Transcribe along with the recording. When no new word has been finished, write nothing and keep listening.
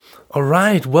All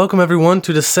right, welcome everyone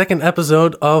to the second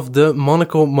episode of the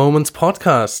Monocle Moments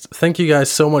podcast. Thank you guys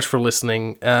so much for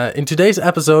listening. In today's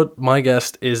episode, my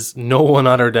guest is no one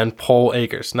other than Paul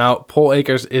Akers. Now, Paul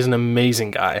Akers is an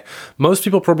amazing guy. Most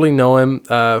people probably know him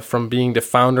from being the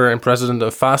founder and president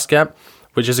of FastCap,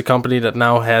 which is a company that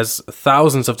now has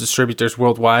thousands of distributors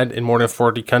worldwide in more than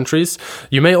 40 countries.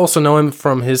 You may also know him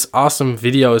from his awesome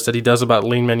videos that he does about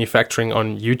lean manufacturing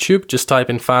on YouTube. Just type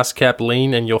in FastCap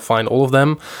Lean and you'll find all of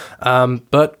them.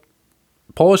 But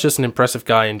Paul is just an impressive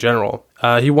guy in general.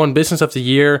 He won Business of the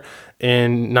Year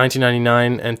in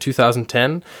 1999 and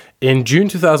 2010. In June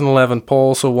 2011, Paul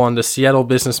also won the Seattle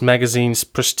Business Magazine's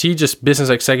prestigious Business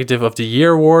Executive of the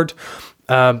Year award.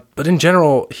 But in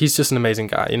general, he's just an amazing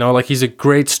guy. He's a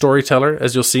great storyteller,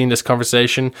 as you'll see in this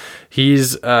conversation.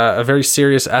 He's a very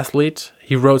serious athlete.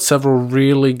 He wrote several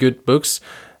really good books,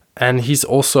 and he's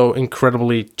also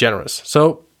incredibly generous.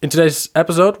 So in today's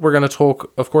episode, we're going to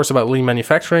talk, of course, about lean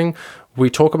manufacturing. We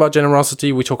talk about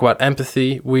generosity. We talk about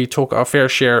empathy. We talk our fair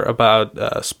share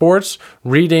about sports,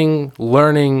 reading,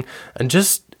 learning, and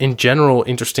just in general,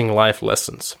 interesting life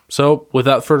lessons. So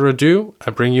without further ado, I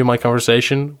bring you my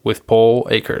conversation with Paul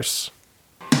Akers.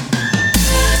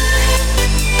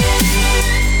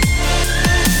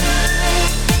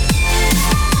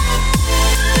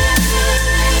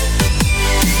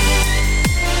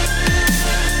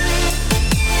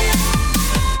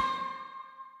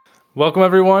 Welcome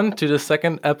everyone to the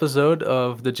second episode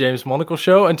of the James Monocle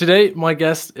Show. And today my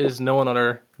guest is no one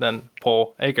other than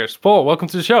Paul Akers. Paul, welcome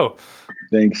to the show.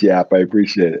 Thanks, Yap. I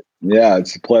appreciate it. Yeah,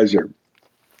 it's a pleasure.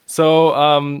 So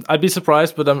I'd be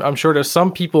surprised, but I'm sure there's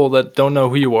some people that don't know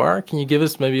who you are. Can you give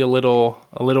us maybe a little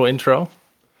intro?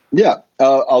 Yeah,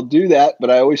 I'll do that.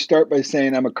 But I always start by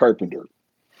saying I'm a carpenter.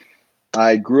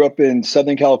 I grew up in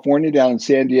Southern California, down in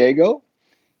San Diego,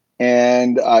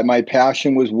 and my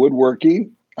passion was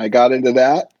woodworking. I got into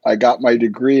that. I got my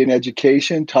degree in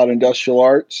education, taught industrial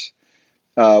arts,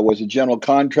 was a general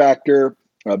contractor,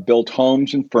 built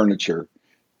homes and furniture,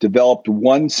 developed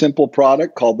one simple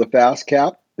product called the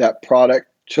FastCap. That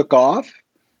product took off.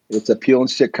 It's a peel and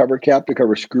stick cover cap to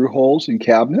cover screw holes in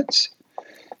cabinets.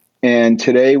 And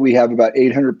today we have about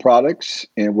 800 products,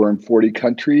 and we're in 40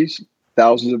 countries,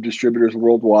 thousands of distributors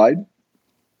worldwide.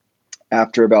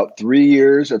 After about 3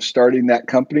 years of starting that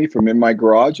company from in my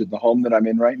garage at the home that I'm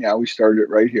in right now, we started it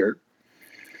right here.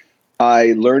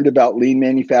 I learned about lean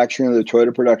manufacturing of the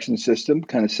Toyota production system,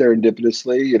 kind of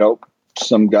serendipitously.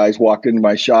 Some guys walked into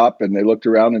my shop and they looked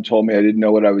around and told me I didn't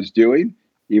know what I was doing,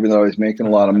 even though I was making a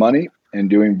lot of money and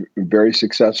doing very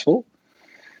successful.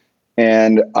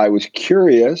 And I was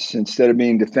curious instead of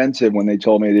being defensive when they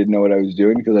told me I didn't know what I was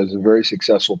doing, because I was a very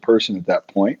successful person at that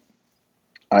point.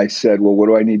 I said, well, what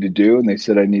do I need to do? And they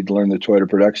said, I need to learn the Toyota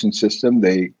production system.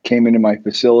 They came into my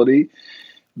facility.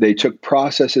 They took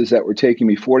processes that were taking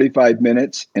me 45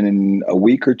 minutes, and in a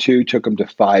week or two took them to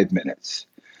 5 minutes.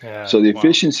 Yeah, so the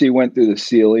efficiency went through the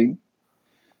ceiling.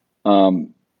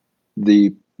 Lean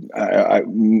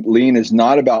is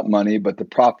not about money, but the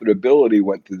profitability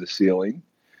went through the ceiling.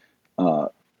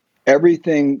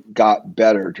 Everything got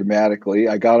better dramatically.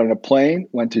 I got on a plane,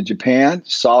 went to Japan,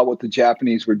 saw what the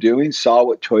Japanese were doing, saw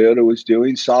what Toyota was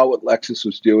doing, saw what Lexus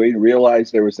was doing,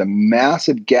 realized there was a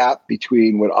massive gap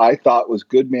between what I thought was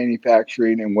good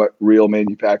manufacturing and what real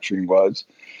manufacturing was.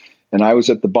 And I was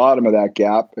at the bottom of that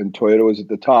gap and Toyota was at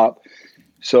the top.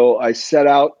 So I set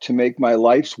out to make my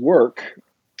life's work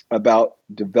about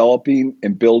developing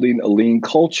and building a lean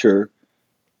culture.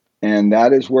 And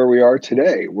that is where we are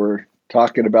today. We're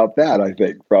talking about that, I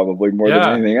think, probably more than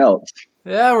anything else.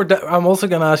 Yeah, I'm also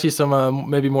going to ask you some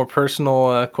maybe more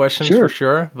personal questions for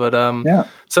sure. But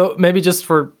so maybe just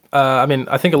for,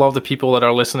 I think a lot of the people that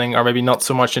are listening are maybe not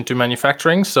so much into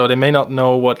manufacturing, so they may not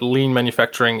know what lean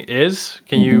manufacturing is.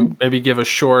 Can you maybe give a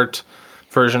short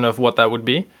version of what that would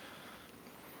be?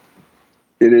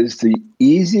 It is the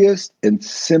easiest and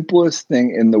simplest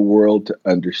thing in the world to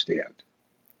understand.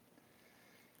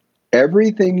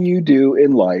 Everything you do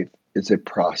in life is a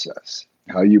process.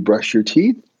 How you brush your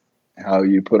teeth, how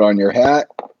you put on your hat,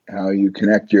 how you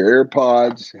connect your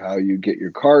AirPods, how you get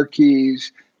your car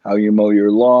keys, how you mow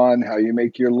your lawn, how you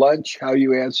make your lunch, how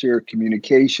you answer your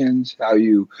communications, how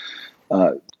you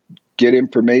get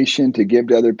information to give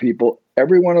to other people.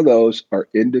 Every one of those are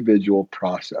individual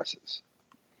processes.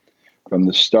 From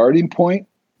the starting point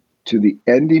to the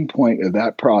ending point of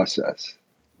that process,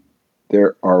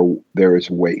 there is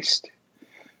waste.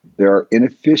 There are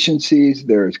inefficiencies,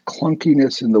 there is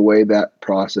clunkiness in the way that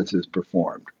process is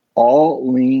performed.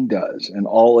 All lean does, and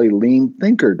all a lean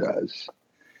thinker does,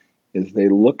 is they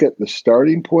look at the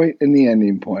starting point and the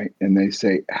ending point, and they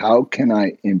say, how can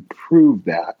I improve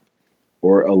that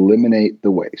or eliminate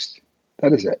the waste.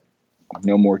 That is it.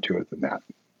 No more to it than that.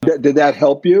 Did that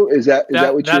help you? Is that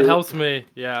what that helps me?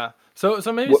 Yeah. So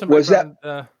maybe some was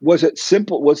background. Was it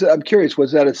simple? I'm curious.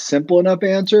 Was that a simple enough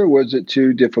answer, or was it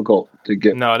too difficult to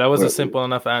get? No, that was a simple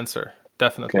enough answer.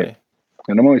 Definitely. Okay.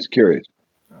 And I'm always curious.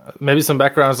 Maybe some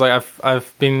backgrounds. Like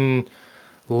I've been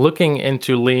looking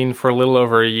into Lean for a little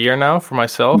over a year now for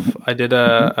myself. I did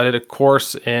a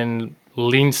course in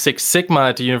Lean Six Sigma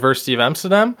at the University of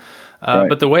Amsterdam. Right.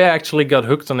 But the way I actually got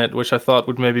hooked on it, which I thought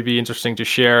would maybe be interesting to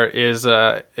share, is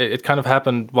it kind of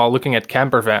happened while looking at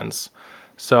camper vans.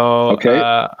 So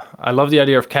I love the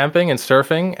idea of camping and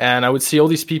surfing, and I would see all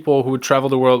these people who would travel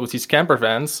the world with these camper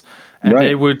vans, and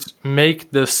they would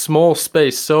make the small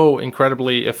space so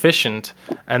incredibly efficient.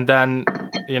 And then,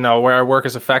 where I work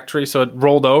as a factory, so it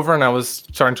rolled over, and I was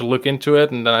starting to look into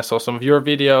it, and then I saw some of your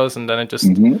videos, and then it just,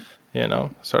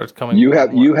 started coming. You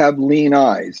have lean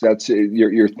eyes. That's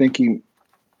you're thinking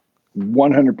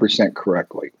 100%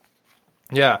 correctly.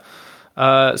 Yeah.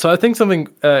 So I think something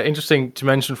interesting to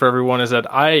mention for everyone is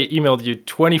that I emailed you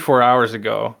 24 hours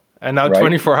ago, and now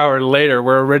 24 hours later,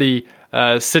 we're already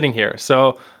sitting here.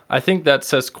 So I think that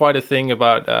says quite a thing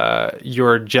about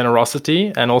your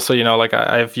generosity. And also,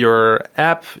 I have your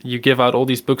app, you give out all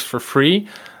these books for free.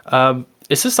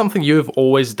 Is this something you have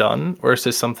always done, or is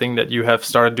this something that you have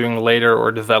started doing later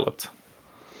or developed?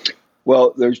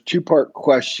 Well, there's two-part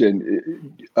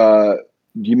question. Do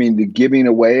you mean the giving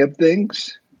away of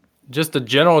things? Just the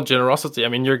general generosity. I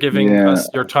mean, you're giving us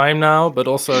your time now, but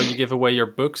also you give away your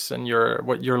books and your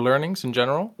learnings in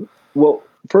general. Well,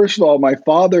 first of all, my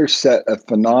father set a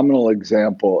phenomenal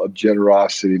example of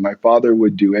generosity. My father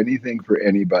would do anything for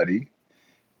anybody,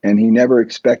 and he never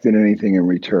expected anything in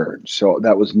return. So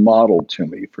that was modeled to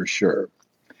me for sure.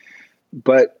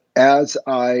 But as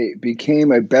I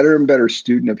became a better and better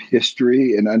student of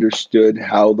history and understood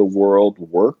how the world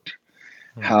worked,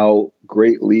 how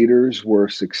great leaders were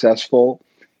successful,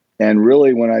 and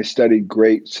really when I studied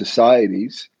great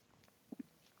societies,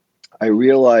 I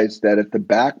realized that at the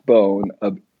backbone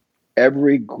of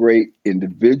every great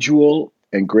individual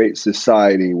and great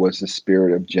society was the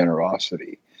spirit of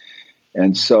generosity.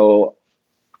 And so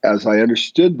as I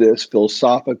understood this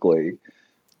philosophically,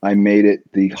 I made it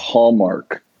the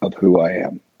hallmark of who I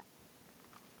am.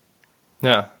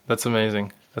 Yeah, that's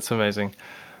amazing.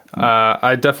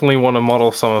 I definitely want to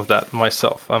model some of that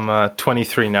myself. I'm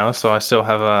 23 now, so I still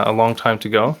have a long time to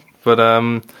go. But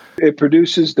it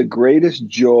produces the greatest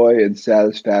joy and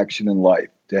satisfaction in life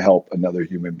to help another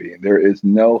human being. There is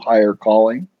no higher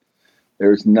calling.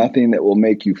 There's nothing that will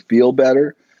make you feel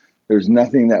better. There's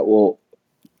nothing that will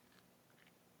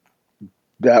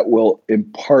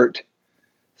impart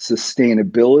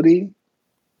sustainability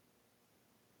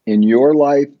in your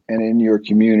life and in your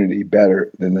community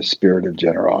better than the spirit of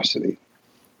generosity.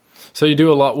 So you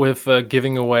do a lot with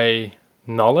giving away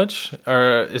knowledge,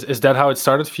 or is that how it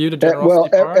started for you? The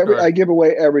generosity part, I give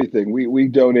away everything. We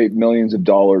donate millions of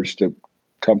dollars to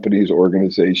companies,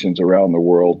 organizations around the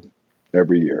world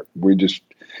every year. We just,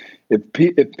 if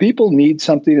people need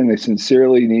something and they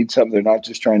sincerely need something, they're not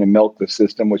just trying to milk the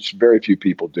system, which very few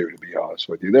people do, to be honest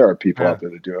with you. There are people out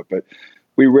there that do it, but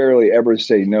we rarely ever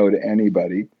say no to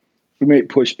anybody. We may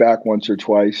push back once or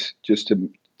twice just to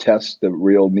test the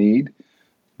real need,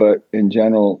 but in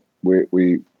general, we're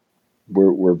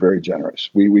very generous.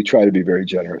 We try to be very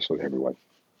generous with everyone.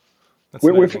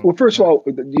 Well, first of all,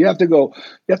 you have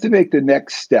to make the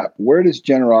next step. Where does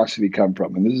generosity come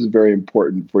from? And this is very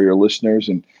important for your listeners,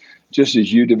 and just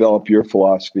as you develop your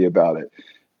philosophy about it.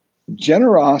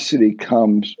 Generosity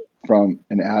comes from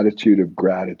an attitude of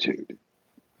gratitude.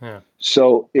 Yeah.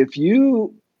 So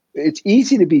it's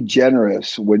easy to be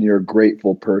generous when you're a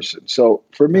grateful person. So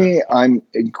for me, I'm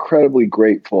incredibly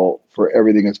grateful for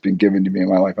everything that's been given to me in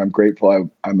my life. I'm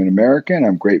grateful I'm an American.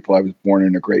 I'm grateful I was born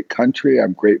in a great country.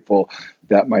 I'm grateful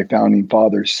that my founding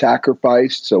fathers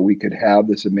sacrificed so we could have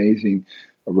this amazing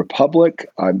republic.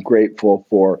 I'm grateful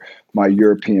for my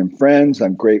European friends.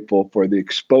 I'm grateful for the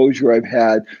exposure I've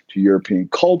had to European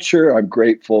culture. I'm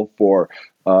grateful for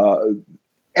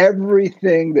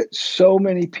everything that so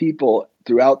many people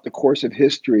throughout the course of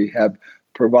history have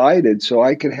provided so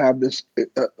I could have this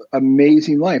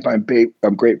amazing life. I'm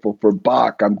grateful for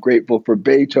Bach. I'm grateful for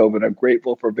Beethoven. I'm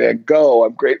grateful for Van Gogh.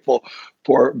 I'm grateful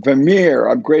for Vermeer.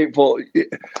 I'm grateful.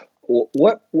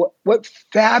 What a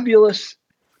fabulous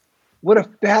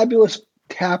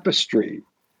tapestry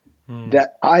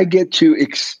that I get to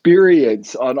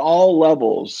experience on all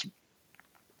levels.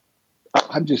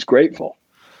 I'm just grateful.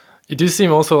 You do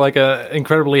seem also like an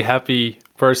incredibly happy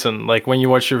person. Like when you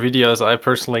watch your videos, I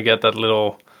personally get that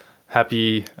little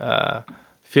happy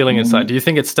feeling inside? Do you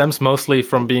think it stems mostly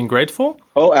from being grateful?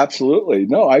 Oh, absolutely.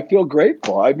 No, I feel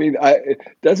grateful. I mean, it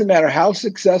doesn't matter how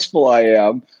successful I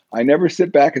am. I never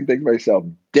sit back and think to myself,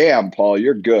 damn, Paul,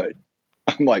 you're good.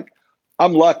 I'm like,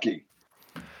 I'm lucky.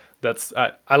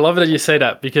 I love that you say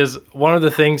that, because one of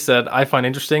the things that I find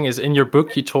interesting is in your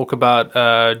book, you talk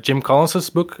about Jim Collins's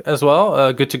book as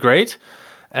well, Good to Great.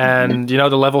 And,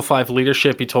 the level 5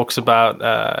 leadership, he talks about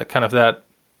kind of that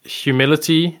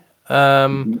humility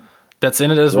that's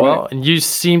in it as well. And you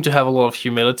seem to have a lot of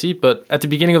humility. But at the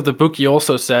beginning of the book, you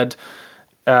also said,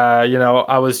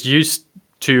 I was used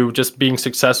to just being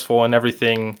successful in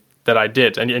everything that I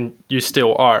did. And you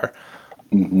still are.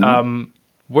 Did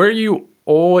you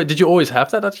always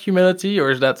have that humility,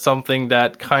 or is that something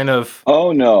that kind of...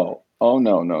 Oh, no.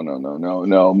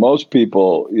 No. Most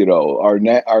people,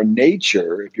 our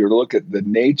nature, if you look at the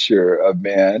nature of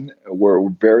man, we're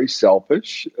very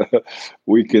selfish.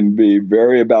 We can be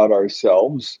very about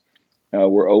ourselves.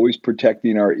 We're always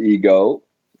protecting our ego.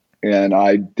 And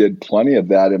I did plenty of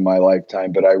that in my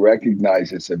lifetime, but I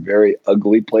recognize it's a very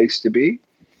ugly place to be.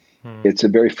 It's a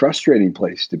very frustrating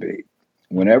place to be.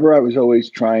 Whenever I was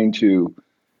always trying to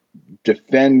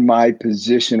defend my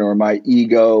position or my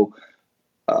ego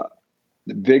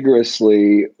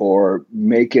vigorously, or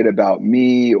make it about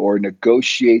me, or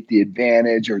negotiate the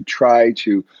advantage, or try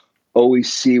to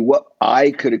always see what I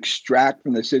could extract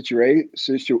from the situation,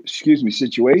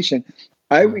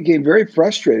 I became very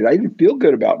frustrated. I didn't feel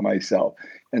good about myself.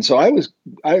 And so I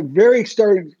very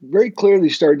clearly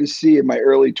started to see in my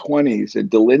early 20s and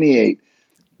delineate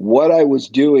what I was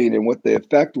doing and what the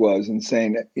effect was, and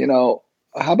saying, how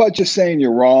about just saying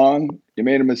you're wrong? You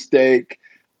made a mistake.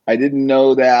 I didn't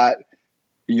know that.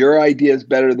 Your idea is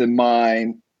better than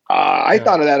mine. I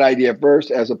thought of that idea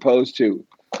first, as opposed to,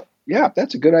 yeah,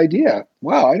 that's a good idea.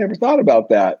 Wow, I never thought about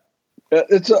that.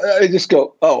 I just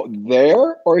go, oh,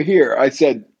 there or here? I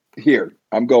said, here.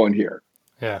 I'm going here.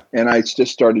 Yeah. And I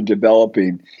just started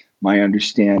developing my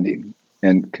understanding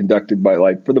and conducted my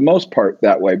life for the most part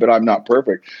that way, but I'm not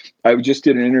perfect. I just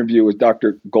did an interview with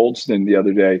Dr. Goldston the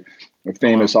other day, a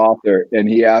famous author, and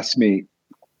he asked me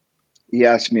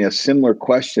a similar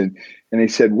question. And he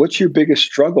said, what's your biggest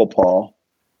struggle, Paul?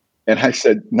 And I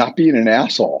said, not being an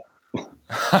asshole.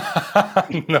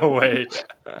 No way.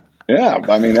 Yeah,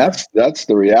 I mean, that's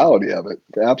the reality of it.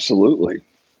 Absolutely.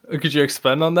 Could you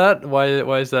expand on that? Why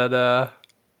is that?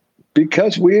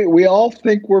 Because we all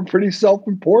think we're pretty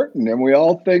self-important, and we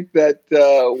all think that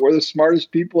we're the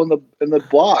smartest people in the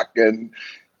block, and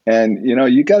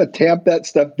you got to tamp that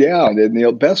stuff down. And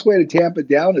the best way to tamp it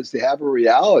down is to have a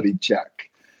reality check.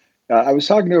 I was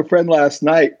talking to a friend last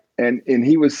night, and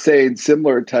he was saying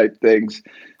similar type things.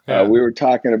 Yeah. We were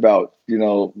talking about,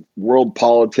 world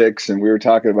politics, and we were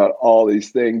talking about all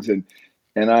these things. And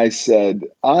I said,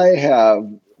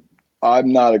 I'm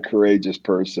not a courageous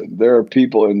person. There are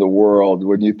people in the world,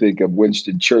 when you think of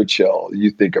Winston Churchill,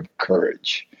 you think of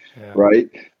courage, right?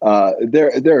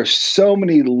 There are so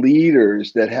many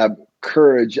leaders that have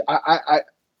courage. I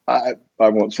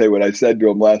won't say what I said to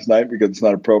him last night, because it's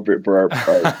not appropriate for our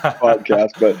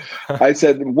podcast, but I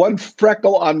said, one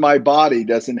freckle on my body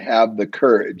doesn't have the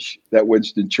courage that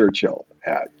Winston Churchill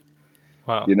had.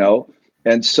 Wow.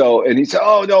 And he said,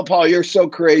 oh, no, Paul, you're so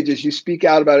courageous. You speak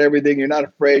out about everything. You're not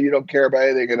afraid. You don't care about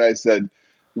anything. And I said,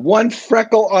 one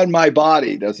freckle on my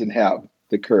body doesn't have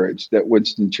the courage that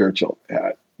Winston Churchill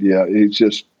had. Yeah, it's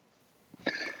just,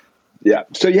 yeah.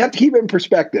 So you have to keep it in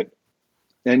perspective.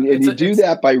 And you do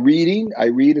that by reading. I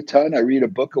read a ton. I read a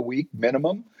book a week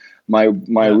minimum. My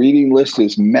reading list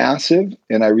is massive,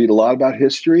 and I read a lot about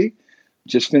history.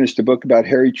 Just finished a book about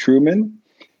Harry Truman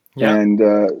and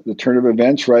the turn of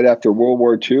events right after World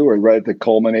War II, or right at the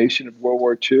culmination of World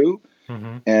War II.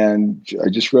 Mm-hmm. And I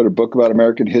just read a book about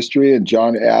American history and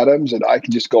John Adams, and I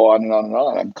can just go on and on and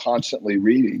on. I'm constantly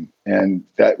reading, and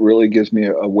that really gives me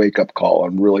a wake-up call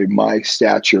on really my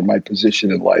stature, my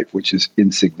position in life, which is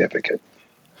insignificant.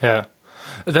 Yeah.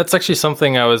 That's actually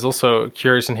something I was also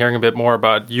curious in hearing a bit more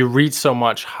about. You read so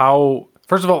much.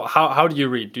 First of all, how do you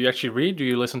read? Do you actually read? Do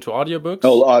you listen to audiobooks?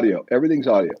 Oh, audio. Everything's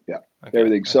audio. Yeah. Okay.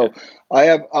 Everything. So I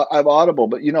have Audible,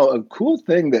 but a cool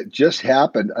thing that just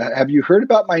happened. Have you heard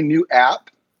about my new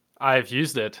app? I've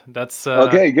used it. That's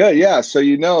okay, good. Yeah. So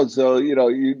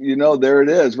there it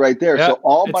is right there. Yeah, so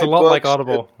all it's my a lot books, like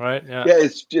Audible, right? Yeah. Yeah,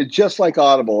 it's just like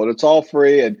Audible, and it's all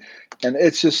free, and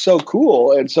it's just so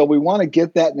cool. And so we want to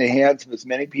get that in the hands of as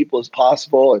many people as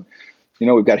possible. And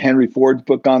we've got Henry Ford's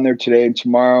book on there today and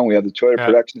tomorrow. And we have the Toyota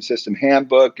Production System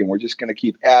Handbook, and we're just going to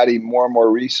keep adding more and more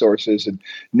resources. And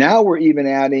now we're even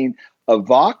adding a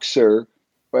Voxer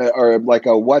or like a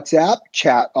WhatsApp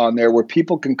chat on there where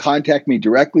people can contact me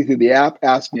directly through the app,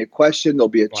 ask me a question. There'll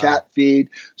be a chat feed,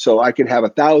 so I could have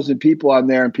 1,000 people on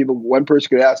there, and one person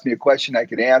could ask me a question, I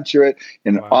could answer it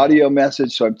in an audio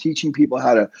message. So I'm teaching people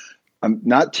how to. I'm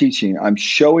not teaching. I'm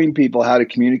showing people how to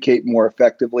communicate more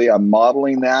effectively. I'm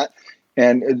modeling that.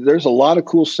 And there's a lot of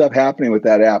cool stuff happening with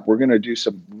that app. We're going to do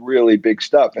some really big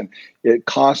stuff. And it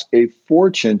costs a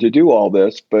fortune to do all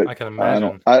this, but I can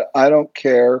imagine. I don't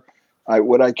care.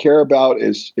 What I care about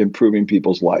is improving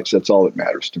people's lives. That's all that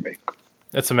matters to me.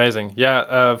 That's amazing.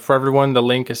 Yeah, for everyone, the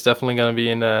link is definitely going to be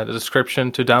in the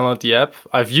description to download the app.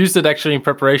 I've used it actually in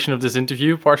preparation of this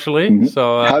interview partially. Mm-hmm.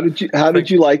 So how did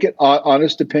you like it?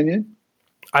 Honest opinion?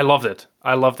 I loved it.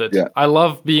 Yeah. I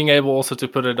love being able also to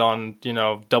put it on,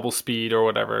 double speed or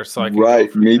whatever. So I can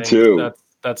right. Me too.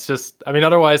 That's just, I mean,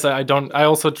 otherwise I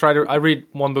also I read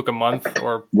one book a month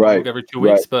or one book every 2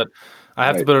 weeks, but I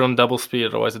have to put it on double speed.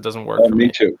 Otherwise it doesn't work for me.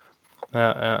 Me too.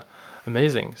 Yeah.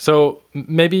 Amazing. So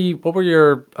maybe what were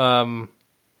your,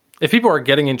 if people are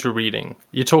getting into reading,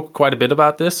 you talk quite a bit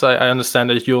about this. I understand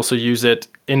that you also use it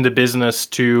in the business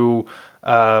to,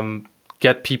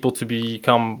 get people to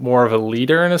become more of a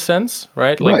leader in a sense,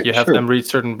 right? Like you have them read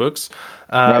certain books.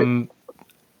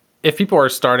 If people are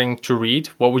starting to read,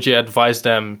 what would you advise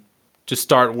them to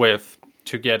start with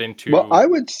to get into? Well, I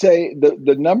would say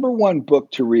the number one book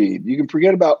to read, you can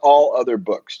forget about all other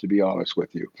books, to be honest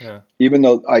with you, even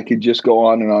though I could just go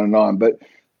on and on and on, but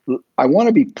I want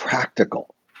to be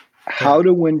practical. How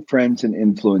to Win Friends and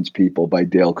Influence People by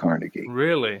Dale Carnegie.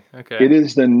 Really? Okay. It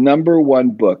is the number one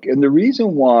book. And the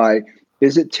reason why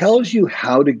is it tells you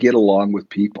how to get along with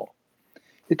people.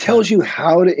 It tells you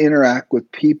how to interact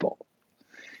with people.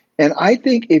 And I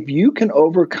think if you can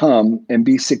overcome and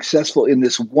be successful in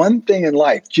this one thing in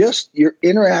life, just your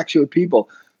interaction with people,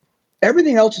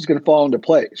 everything else is going to fall into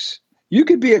place. You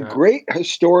could be a great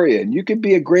historian. You could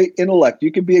be a great intellect.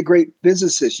 You could be a great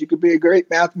physicist. You could be a great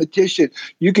mathematician.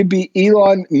 You could be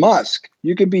Elon Musk.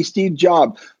 You could be Steve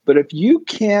Jobs. But if you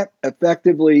can't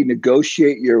effectively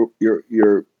negotiate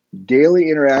your daily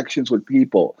interactions with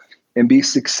people and be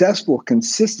successful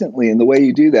consistently in the way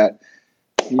you do that,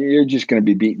 you're just going to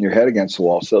be beating your head against the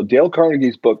wall. So Dale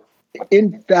Carnegie's book,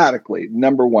 emphatically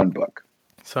number one book.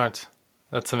 Smart.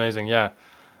 That's amazing. Yeah.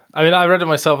 I mean, I read it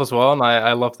myself as well, and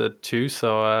I loved it too.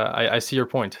 So I see your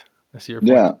point.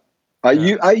 Yeah. I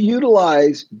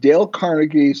utilize Dale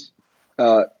Carnegie's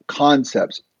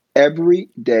concepts every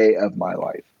day of my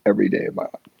life.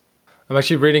 I'm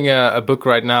actually reading a book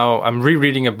right now. I'm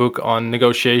rereading a book on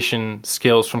negotiation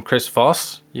skills from Chris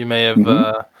Voss. You may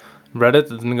have read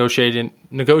it.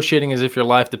 Negotiating as if your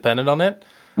life depended on it.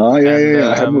 Oh,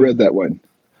 yeah. I haven't read that one.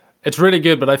 It's really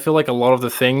good, but I feel like a lot of the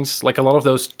things, like a lot of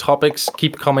those topics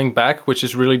keep coming back, which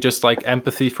is really just like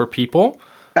empathy for people.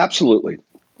 Absolutely.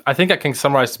 I think I can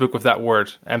summarize the book with that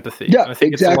word, empathy. Yeah, and I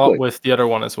think exactly. It's a lot with the other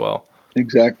one as well.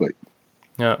 Exactly.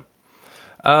 Yeah.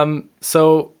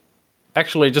 So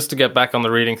actually, just to get back on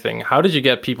the reading thing, how did you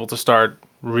get people to start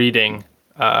reading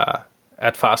at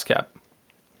FastCap?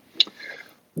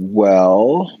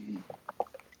 Well,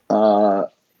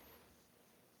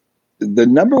 the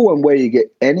number one way you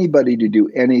get anybody to do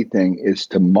anything is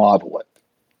to model it.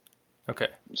 Okay.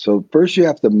 So first you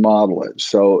have to model it.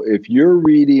 So if you're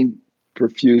reading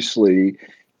profusely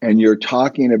and you're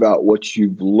talking about what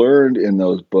you've learned in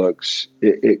those books,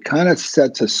 it kind of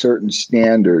sets a certain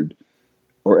standard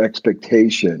or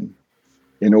expectation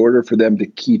in order for them to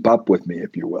keep up with me,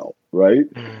 if you will, right?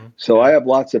 Mm-hmm. So I have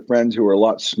lots of friends who are a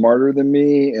lot smarter than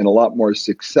me and a lot more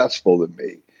successful than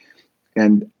me.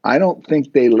 And I don't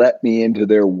think they let me into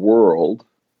their world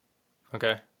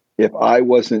if I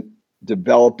wasn't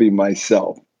developing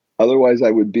myself. Otherwise, I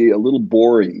would be a little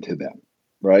boring to them,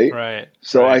 right? Right.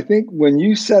 So I think when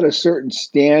you set a certain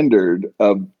standard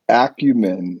of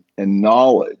acumen and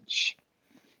knowledge,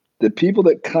 the people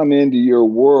that come into your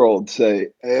world say,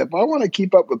 hey, if I want to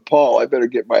keep up with Paul, I better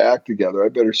get my act together. I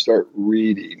better start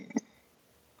reading.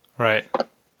 Right.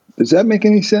 Does that make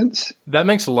any sense? That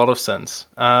makes a lot of sense.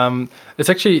 It's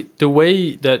actually the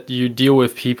way that you deal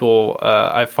with people,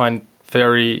 I find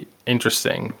very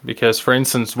interesting because, for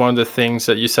instance, one of the things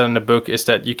that you said in the book is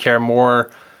that you care more,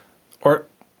 or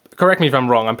correct me if I'm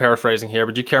wrong, I'm paraphrasing here,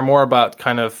 but you care more about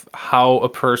kind of how a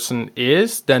person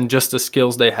is than just the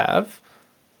skills they have.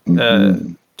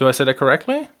 Mm-hmm. Do I say that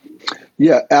correctly?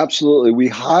 Yeah, absolutely. We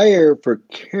hire for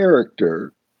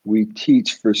character. We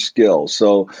teach for skill.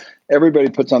 So everybody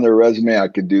puts on their resume, I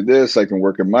can do this. I can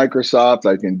work in Microsoft.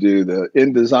 I can do the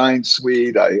InDesign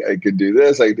suite. I could do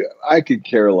this. I could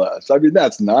care less. I mean,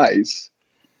 that's nice.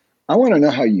 I want to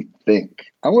know how you think.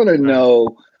 I want to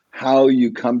know how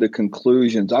you come to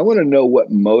conclusions. I want to know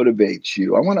what motivates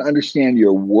you. I want to understand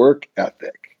your work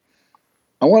ethic.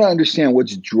 I want to understand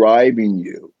what's driving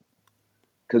you.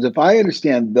 Because if I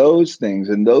understand those things,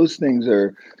 and those things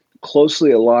are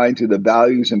closely aligned to the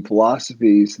values and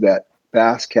philosophies that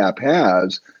FastCap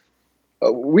has,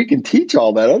 we can teach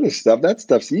all that other stuff. That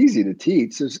stuff's easy to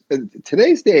teach.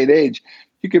 Today's day and age,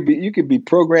 you could be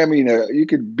programming, you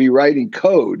could be writing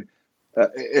code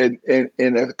in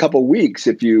a couple of weeks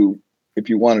if you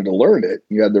wanted to learn it.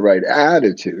 You had the right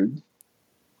attitude.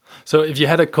 So if you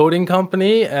had a coding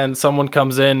company and someone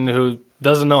comes in who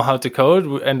doesn't know how to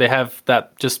code and they have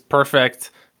that just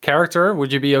perfect character,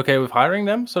 would you be okay with hiring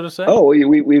them, so to say? Oh,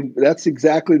 we that's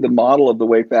exactly the model of the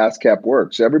way FastCap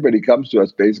works. Everybody comes to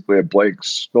us basically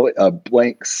a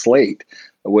blank slate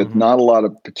with not a lot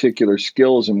of particular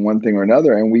skills in one thing or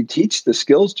another, and we teach the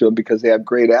skills to them because they have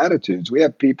great attitudes. We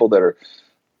have people that are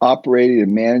operating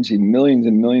and managing millions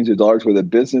and millions of dollars worth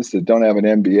of business that don't have an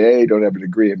MBA, don't have a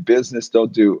degree in business,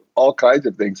 don't do all kinds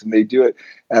of things, and they do it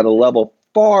at a level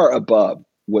far above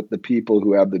what the people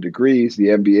who have the degrees, the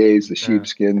MBAs, the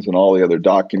sheepskins, and all the other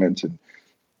documents. And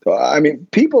so, I mean,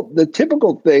 the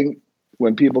typical thing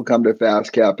when people come to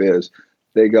FastCap is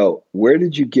they go, "Where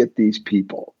did you get these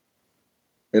people?"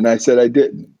 And I said, "I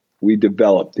didn't. We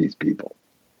developed these people."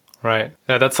 Right.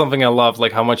 Yeah, that's something I love,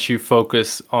 like how much you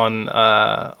focus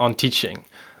on teaching.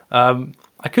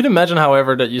 I could imagine,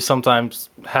 however, that you sometimes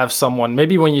have someone,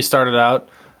 maybe when you started out,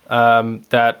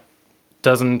 that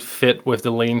doesn't fit with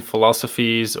the lean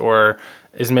philosophies or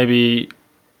is maybe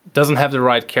doesn't have the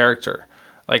right character.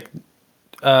 Like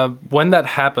when that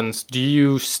happens, do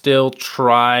you still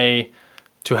try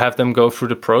to have them go through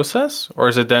the process, or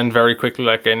is it then very quickly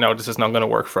like, okay, no, this is not going to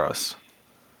work for us?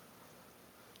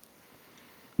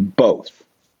 Both.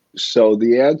 So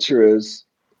the answer is,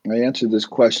 I answer this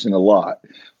question a lot.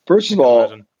 First of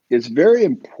all, it's very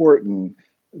important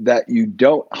that you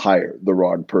don't hire the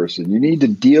wrong person. You need to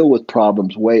deal with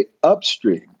problems way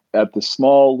upstream at the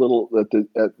small little,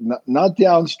 not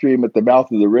downstream at the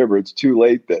mouth of the river. It's too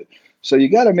late then. So you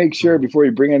got to make sure before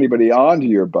you bring anybody onto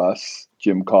your bus,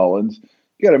 Jim Collins,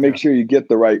 you got to make sure you get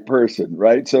the right person,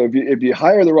 right? So if you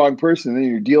hire the wrong person, then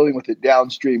you're dealing with it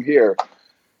downstream here.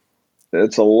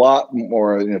 It's a lot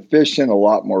more inefficient, a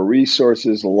lot more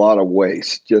resources, a lot of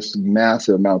waste, just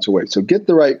massive amounts of waste. So get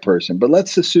the right person. But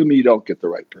let's assume you don't get the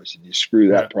right person. You screw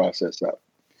that process up.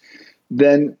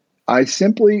 Then I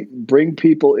simply bring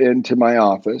people into my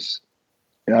office.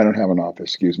 And I don't have an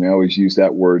office, excuse me. I always use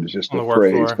that word as just a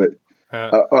phrase. Floor.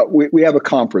 But we have a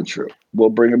conference room. We'll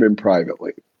bring them in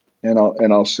privately. And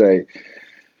I'll say,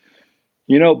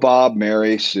 Bob,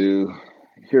 Mary, Sue,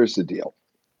 here's the deal.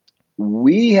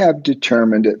 We have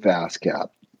determined at FastCap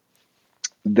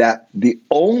that the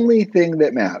only thing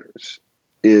that matters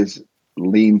is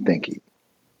lean thinking.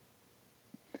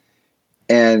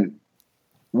 And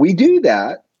we do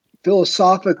that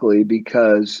philosophically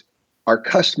because our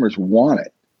customers want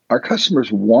it. Our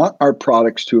customers want our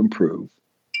products to improve.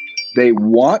 They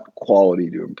want quality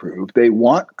to improve. They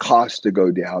want costs to go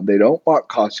down. They don't want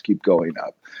costs to keep going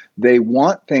up. They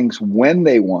want things when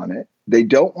they want it. They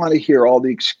don't want to hear all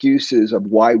the excuses of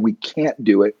why we can't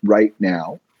do it right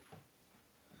now.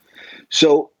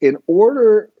 So in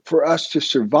order for us to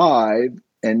survive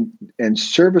and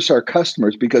service our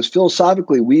customers, because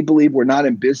philosophically we believe we're not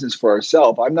in business for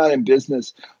ourselves. I'm not in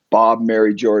business, Bob,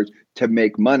 Mary, George, to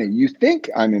make money. You think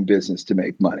I'm in business to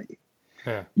make money.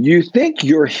 Yeah. You think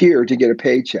you're here to get a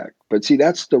paycheck. But see,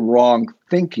 that's the wrong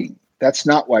thinking. That's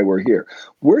not why we're here.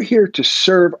 We're here to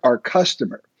serve our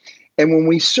customer. And when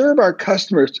we serve our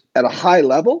customers at a high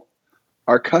level,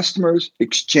 our customers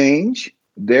exchange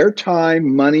their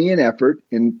time, money, and effort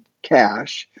in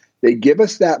cash. They give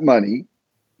us that money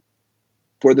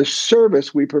for the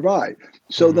service we provide.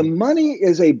 So the money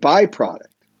is a byproduct.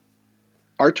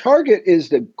 Our target is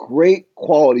the great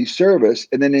quality service,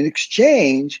 and then in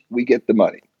exchange, we get the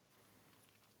money.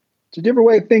 It's a different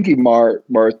way of thinking,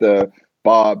 Martha,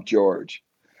 Bob, George.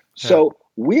 So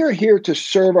we're here to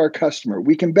serve our customer.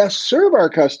 We can best serve our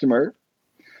customer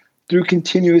through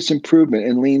continuous improvement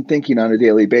and lean thinking on a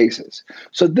daily basis.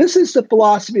 So this is the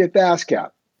philosophy of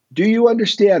FastCap. Do you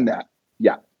understand that?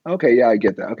 Yeah. Okay. Yeah, I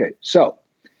get that. Okay. So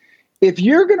if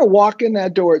you're going to walk in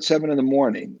that door at 7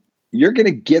 a.m, you're going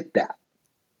to get that.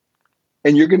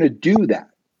 And you're going to do that.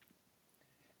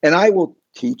 And I will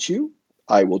teach you.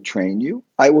 I will train you.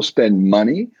 I will spend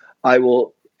money. I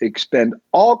will expend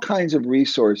all kinds of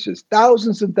resources,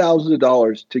 thousands and thousands of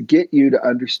dollars to get you to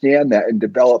understand that and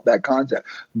develop that concept.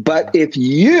 But if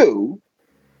you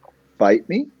fight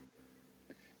me,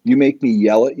 you make me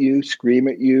yell at you, scream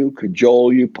at you,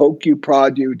 cajole you, poke you,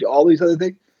 prod you, do all these other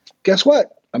things, guess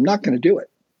what? I'm not going to do it.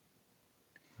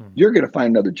 You're going to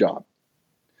find another job.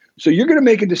 So you're going to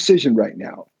make a decision right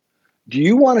now. Do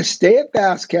you want to stay at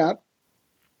FastCap,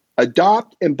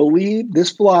 adopt and believe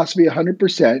this philosophy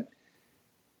 100%,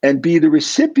 and be the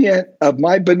recipient of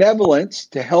my benevolence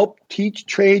to help teach,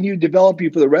 train you, develop you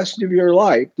for the rest of your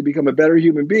life to become a better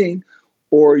human being,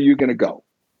 or are you going to go?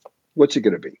 What's it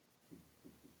going to be?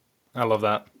 I love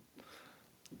that.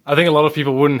 I think a lot of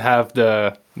people wouldn't have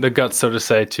the guts, so to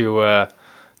say, to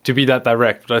be that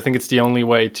direct, but I think it's the only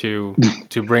way to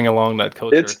bring along that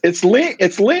culture. It's lean.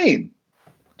 It's lean.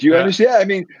 Do you understand? I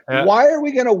mean, why are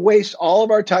we going to waste all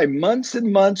of our time, months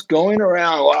and months, going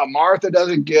around? Well, Martha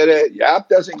doesn't get it. Yap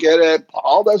doesn't get it.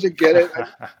 Paul doesn't get it.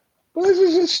 Well, this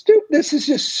is just stupid. This is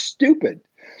just stupid.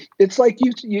 It's like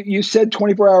you said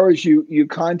 24 hours you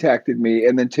contacted me,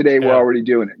 and then today we're already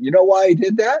doing it. You know why I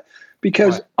did that?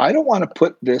 Because I don't want to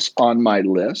put this on my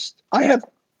list. I have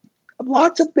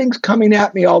lots of things coming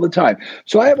at me all the time.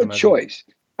 So I have a choice.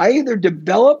 I either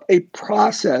develop a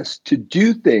process to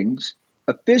do things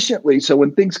efficiently. So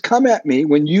when things come at me,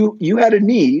 when you had a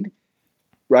need,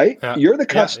 right? Yeah. You're the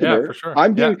customer. For sure.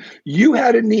 I'm doing. You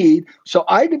had a need, so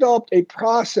I developed a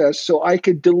process so I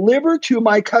could deliver to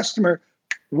my customer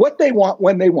what they want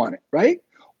when they want it, right?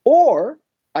 Or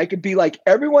I could be like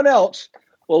everyone else.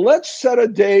 Well, let's set a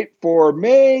date for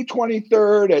May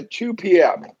 23rd at 2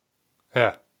 p.m.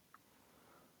 Yeah.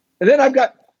 And then I've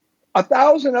got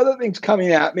 1,000 other things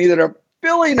coming at me that are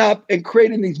filling up and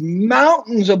creating these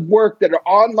mountains of work that are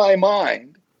on my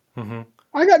mind. Mm-hmm.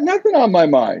 I got nothing on my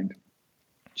mind.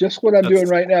 Just what I'm doing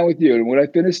right now with you. And when I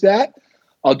finish that,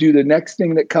 I'll do the next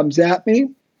thing that comes at me.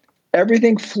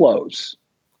 Everything flows.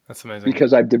 That's amazing.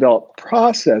 Because I've developed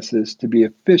processes to be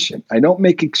efficient. I don't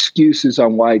make excuses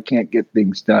on why I can't get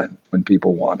things done when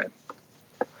people want it.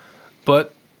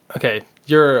 But, okay,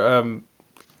 you're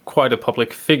quite a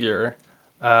public figure.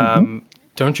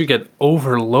 Don't you get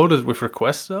overloaded with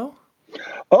requests, though?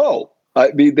 Oh,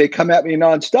 I mean, they come at me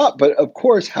nonstop. But, of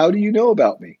course, how do you know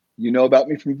about me? You know about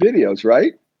me from videos,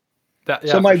 right?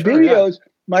 So my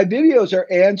videos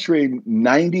are answering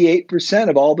 98%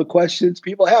 of all the questions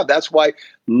people have. That's why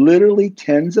literally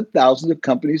tens of thousands of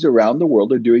companies around the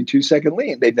world are doing 2-second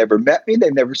lean. They've never met me.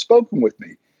 They've never spoken with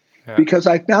me because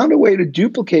I found a way to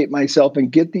duplicate myself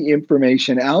and get the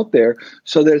information out there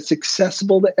so that it's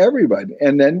accessible to everybody.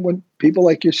 And then when people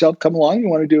like yourself come along, you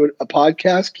want to do a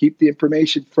podcast, keep the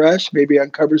information fresh, maybe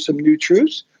uncover some new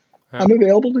truths, I'm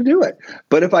available to do it.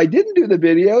 But if I didn't do the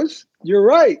videos, you're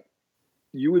right.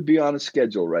 You would be on a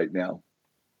schedule right now.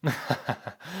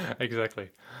 Exactly.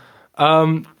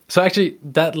 So actually,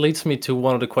 that leads me to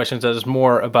one of the questions that is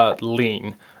more about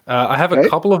lean. I have a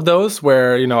couple of those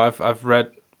where, I've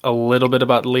read a little bit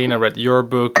about lean. I read your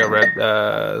book. I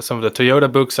read some of the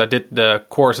Toyota books. I did the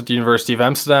course at the University of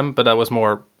Amsterdam, but that was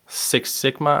more Six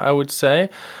Sigma, I would say.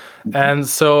 And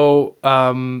so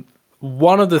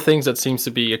one of the things that seems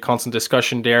to be a constant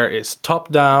discussion there is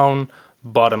top down,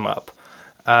 bottom up.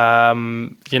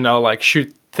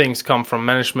 Should things come from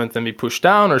management and be pushed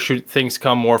down, or should things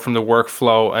come more from the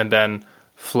workflow and then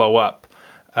flow up?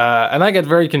 And I get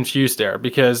very confused there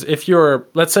because if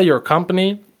let's say you're a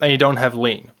company and you don't have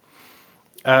lean,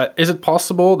 is it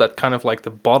possible that kind of like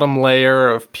the bottom layer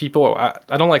of people,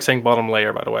 I don't like saying bottom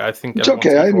layer, by the way. I think it's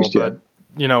okay. I understand.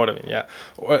 You know what I mean? Yeah.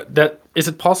 Is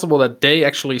it possible that they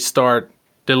actually start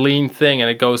the lean thing and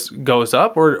it goes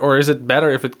up, or is it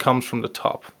better if it comes from the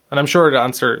top? And I'm sure the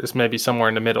answer is maybe somewhere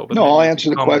in the middle. But no, I'll answer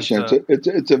the question.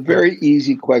 It's a very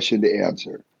easy question to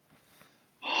answer.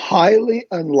 Highly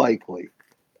unlikely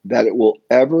that it will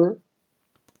ever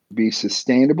be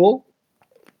sustainable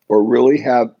or really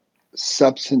have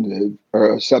substantive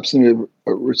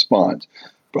response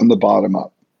from the bottom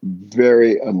up.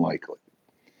 Very unlikely.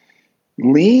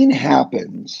 Lean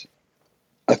happens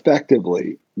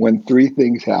effectively when three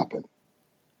things happen.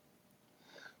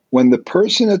 When the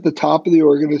person at the top of the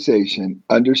organization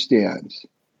understands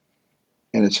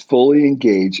and is fully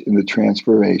engaged in the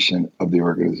transformation of the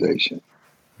organization.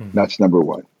 That's number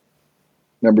one.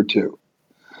 Number two,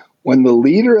 when the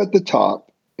leader at the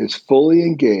top is fully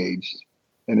engaged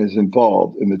and is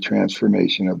involved in the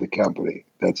transformation of the company.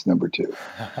 That's number two.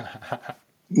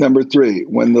 Number three,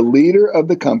 when the leader of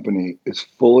the company is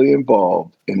fully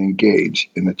involved and engaged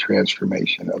in the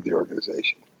transformation of the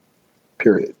organization.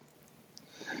 Period.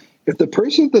 If the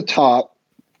person at the top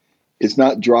is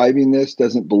not driving this,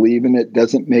 doesn't believe in it,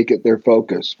 doesn't make it their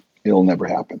focus, it'll never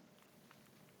happen.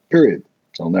 Period.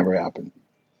 It'll never happen.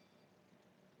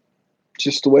 It's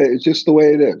just the way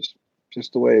it is.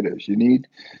 Just the way it is. You need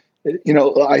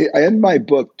I end my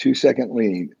book, 2 Second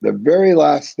Lean. The very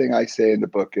last thing I say in the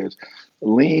book is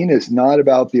lean is not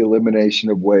about the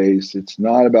elimination of waste. It's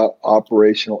not about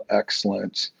operational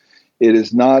excellence. It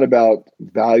is not about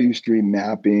value stream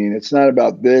mapping. It's not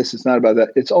about this. It's not about that.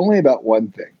 It's only about one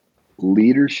thing: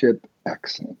 leadership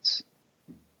excellence.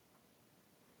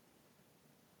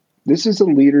 This is a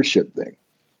leadership thing.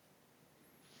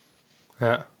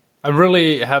 Yeah. I'm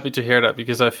really happy to hear that,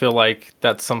 because I feel like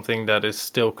that's something that is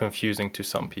still confusing to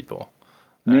some people.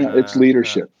 Yeah, it's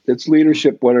leadership. It's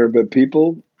leadership, whatever. But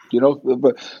people,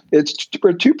 but it's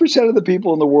for 2% of the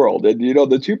people in the world, and the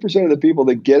 2% of the people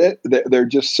that get it, they're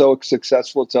just so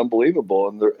successful, it's unbelievable,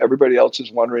 and everybody else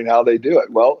is wondering how they do it.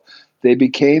 Well, they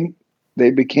became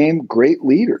great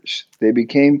leaders. They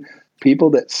became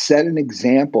people that set an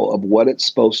example of what it's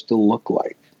supposed to look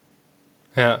like.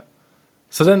 Yeah.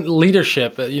 So then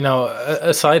leadership,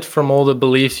 aside from all the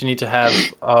beliefs you need to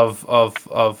have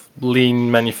of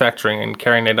lean manufacturing and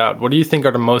carrying it out, what do you think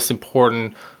are the most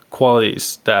important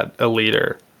qualities that a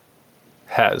leader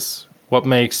has? What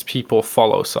makes people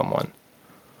follow someone?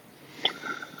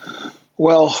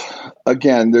 Well,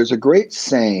 again, there's a great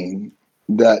saying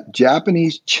that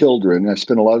Japanese children, I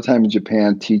spent a lot of time in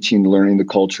Japan teaching, learning the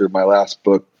culture. My last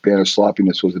book, Banish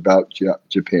Sloppiness, was about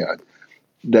Japan.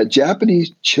 That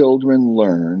Japanese children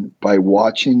learn by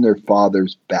watching their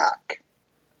father's back.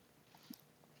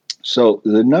 So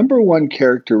the number one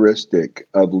characteristic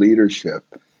of leadership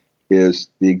is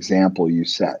the example you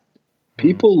set.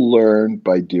 People learn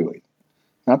by doing,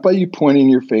 not by you pointing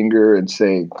your finger and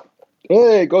saying,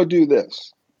 hey, go do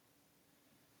this.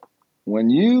 When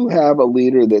you have a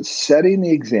leader that's setting the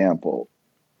example,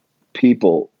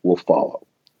 people will follow.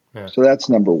 Yeah. So that's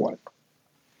number one.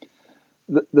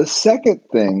 The second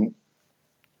thing,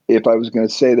 if I was going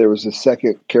to say there was a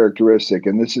second characteristic,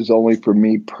 and this is only for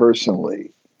me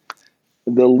personally,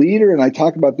 the leader, and I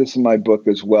talk about this in my book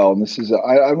as well, and this is,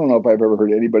 I don't know if I've ever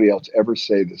heard anybody else ever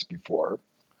say this before.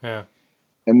 Yeah.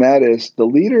 And that is, the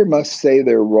leader must say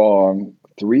they're wrong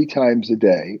 3 times a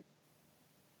day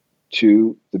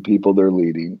to the people they're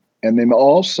leading. And they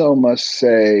also must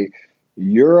say,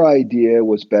 your idea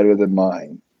was better than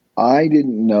mine. I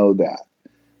didn't know that.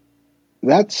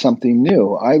 That's something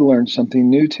new. I learned something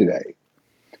new today.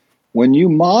 When you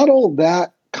model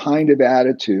that kind of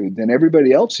attitude, then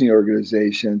everybody else in the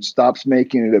organization stops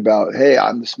making it about, hey,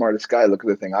 I'm the smartest guy. Look at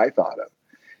the thing I thought of.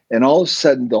 And all of a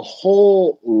sudden, the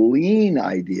whole lean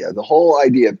idea, the whole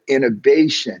idea of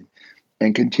innovation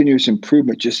and continuous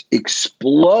improvement just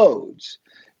explodes,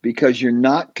 because you're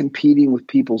not competing with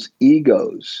people's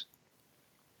egos.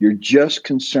 You're just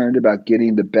concerned about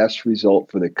getting the best result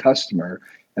for the customer.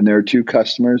 And there are 2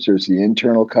 customers. There's the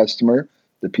internal customer,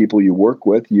 the people you work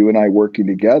with, you and I working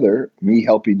together, me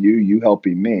helping you, you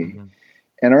helping me,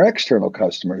 and our external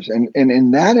customers. And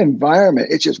in that environment,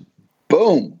 it's just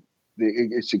boom.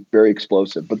 It's very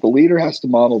explosive. But the leader has to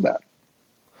model that.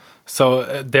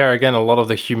 So there again, a lot of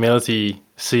the humility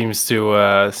seems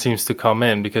to come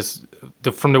in, because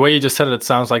from the way you just said it, it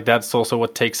sounds like that's also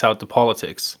what takes out the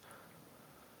politics.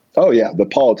 Oh yeah, the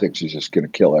politics is just going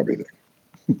to kill everything.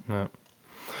 Yeah.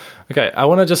 Okay, I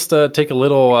want to just take a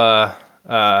little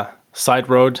side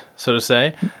road, so to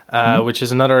say, which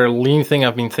is another lean thing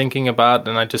I've been thinking about,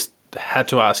 and I just had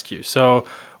to ask you. So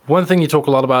one thing you talk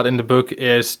a lot about in the book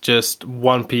is just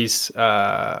one-piece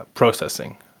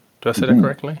processing. Do I say that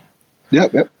correctly?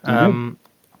 Yep.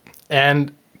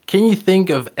 And can you think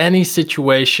of any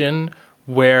situation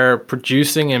where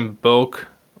producing in bulk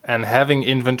and having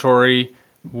inventory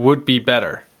would be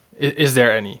better? Is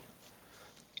there any?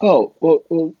 Oh,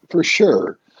 well, for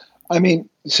sure. I mean,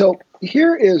 so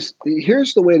here's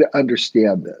the way to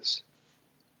understand this.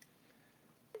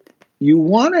 You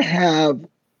want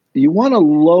to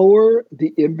lower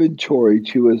the inventory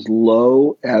to as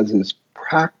low as is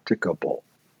practicable.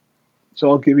 So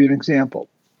I'll give you an example.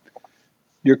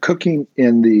 You're cooking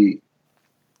in the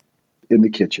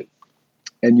kitchen,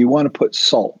 and you want to put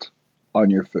salt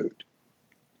on your food.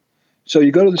 So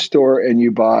you go to the store and you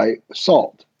buy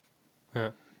salt. Yeah.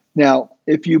 Now,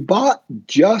 if you bought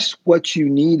just what you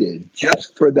needed,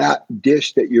 just for that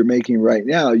dish that you're making right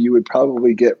now, you would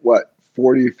probably get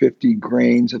 40 or 50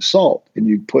 grains of salt, and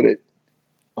you'd put it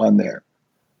on there.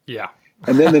 Yeah.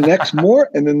 And then the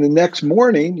next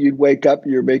morning, you'd wake up,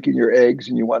 you're making your eggs,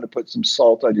 and you want to put some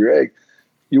salt on your egg.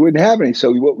 You wouldn't have any.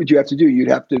 So what would you have to do? You'd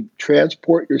have to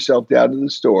transport yourself down to the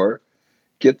store,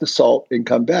 get the salt, and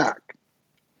come back.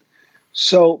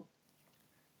 So,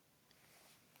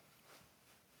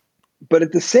 but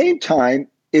at the same time,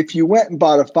 if you went and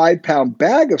bought a 5-pound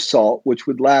bag of salt, which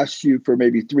would last you for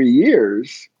maybe 3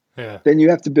 years, then you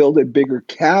have to build a bigger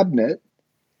cabinet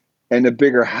and a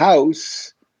bigger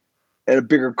house and a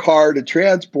bigger car to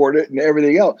transport it and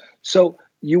everything else. So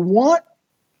you want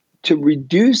to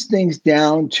reduce things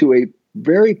down to a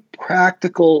very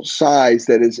practical size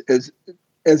that is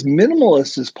as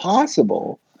minimalist as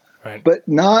possible, Right. but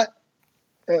not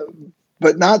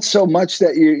so much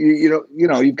that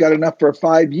you've got enough for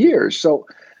 5 years. So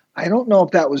I don't know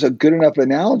if that was a good enough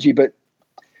analogy, but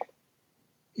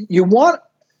you want,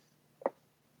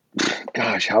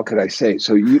 gosh, how could I say?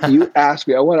 So you asked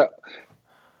me, I want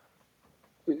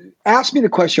to ask me the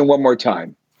question one more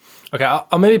time. Okay,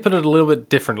 I'll maybe put it a little bit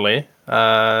differently,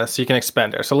 so you can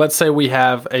expand there. So let's say we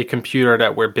have a computer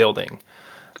that we're building.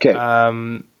 Okay.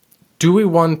 Do we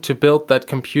want to build that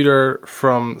computer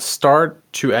from start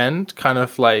to end, kind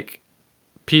of like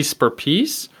piece per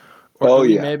piece? Or do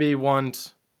we maybe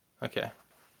want... Okay.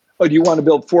 Oh, do you want to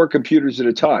build 4 computers at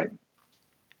a time?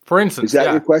 For instance, is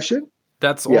that your question?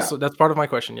 That's part of my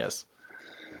question, yes.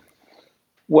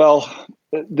 Well,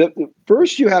 the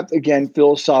first you have to, again,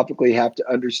 philosophically have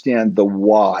to understand the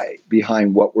why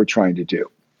behind what we're trying to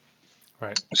do.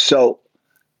 Right. So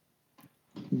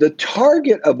the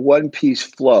target of One Piece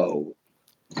Flow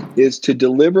is to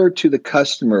deliver to the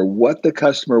customer what the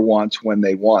customer wants when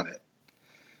they want it.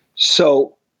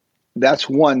 So that's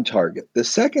one target. The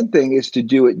second thing is to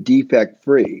do it defect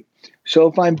free. So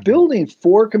if I'm building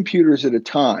 4 computers at a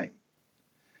time,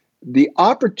 the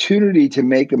opportunity to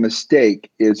make a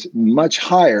mistake is much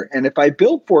higher. And if I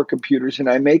build 4 computers and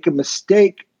I make a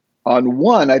mistake on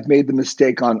one, I've made the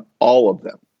mistake on all of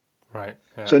them. Right.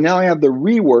 Yeah. So now I have the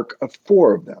rework of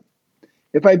 4 of them.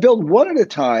 If I build 1 at a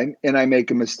time and I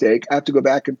make a mistake, I have to go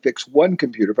back and fix 1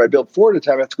 computer. If I build 4 at a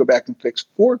time, I have to go back and fix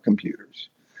 4 computers.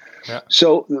 Yeah.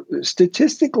 So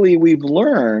statistically, we've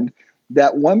learned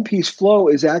that One Piece Flow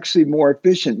is actually more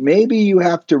efficient. Maybe you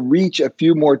have to reach a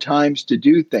few more times to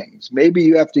do things. Maybe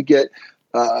you have to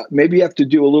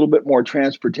do a little bit more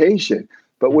transportation.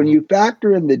 But when you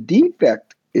factor in the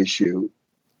defect issue,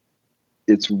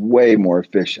 it's way more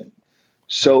efficient.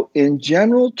 So in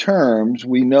general terms,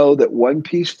 we know that One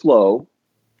Piece Flow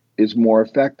is more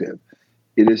effective.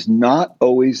 It is not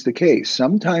always the case.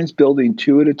 Sometimes building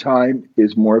 2 at a time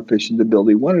is more efficient than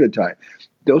building 1 at a time.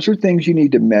 Those are things you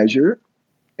need to measure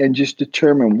and just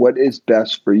determine what is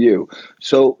best for you.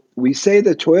 So we say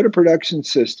the Toyota Production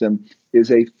System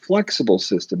is a flexible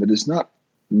system. It is not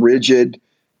rigid.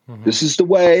 Mm-hmm. This is the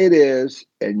way it is,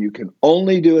 and you can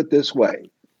only do it this way.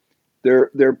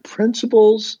 There are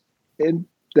principles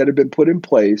that have been put in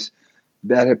place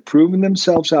that have proven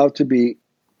themselves out to be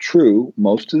true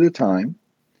most of the time,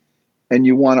 and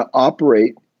you want to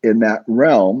operate in that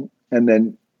realm and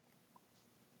then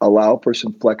allow for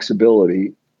some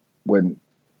flexibility when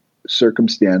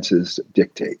circumstances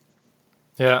dictate.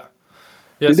 Yeah.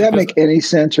 Yes, did that make any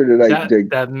sense, or did I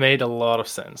dig? That made a lot of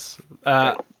sense.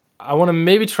 I want to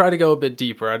maybe try to go a bit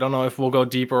deeper. I don't know if we'll go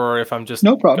deeper or if I'm just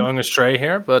going astray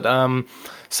here. But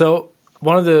so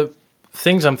one of the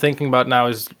things I'm thinking about now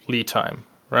is lead time,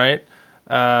 right?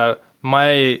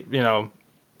 My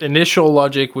initial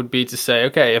logic would be to say,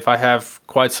 okay, if I have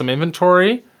quite some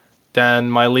inventory,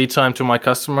 then my lead time to my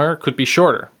customer could be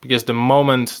shorter, because the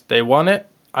moment they want it,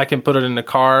 I can put it in the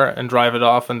car and drive it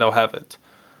off and they'll have it.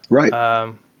 Right.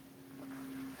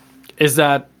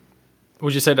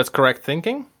 Would you say that's correct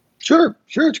thinking? Sure,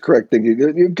 it's correct thinking.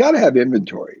 You've got to have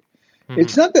inventory. Mm-hmm.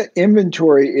 It's not that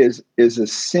inventory is a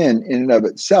sin in and of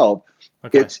itself.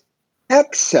 Okay. It's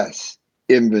excess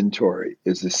inventory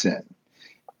is a sin.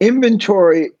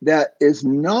 Inventory that is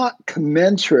not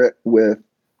commensurate with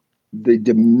the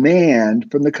demand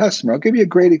from the customer. I'll give you a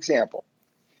great example.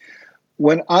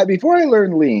 Before I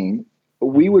learned Lean,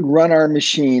 we would run our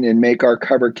machine and make our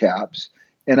cover caps,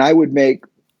 and I would make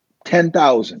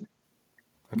 10,000.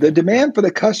 The demand for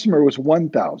the customer was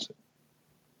 1,000.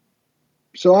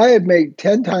 So I had made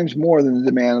 10 times more than the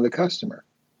demand of the customer.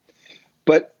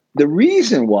 But the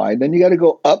reason why, then you got to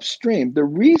go upstream. The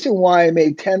reason why I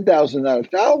made 10,000 out of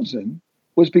 1,000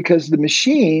 was because the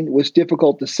machine was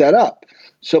difficult to set up.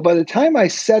 So by the time I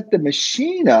set the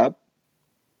machine up,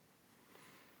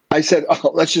 I said,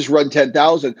 let's just run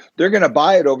 10,000. They're going to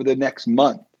buy it over the next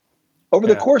month. Over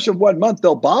the course of 1 month,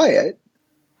 they'll buy it.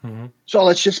 Mm-hmm. So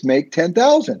let's just make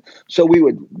 10,000. So we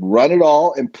would run it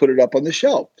all and put it up on the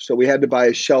shelf. So we had to buy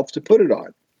a shelf to put it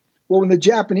on. Well, when the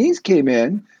Japanese came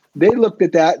in, they looked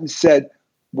at that and said,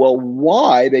 well,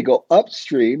 why? They go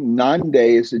upstream. Nande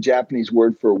is the Japanese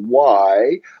word for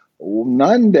why.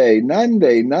 Nande.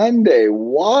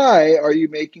 Why are you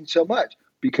making so much?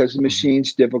 Because the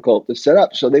machine's difficult to set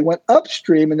up. So they went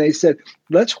upstream and they said,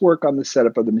 let's work on the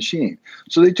setup of the machine.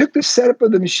 So they took the setup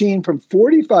of the machine from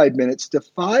 45 minutes to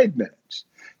 5 minutes.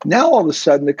 Now, all of a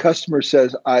sudden, the customer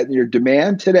says, your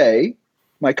demand today,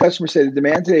 my customer said the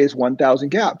demand today is 1,000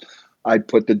 caps. I'd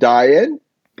put the die in,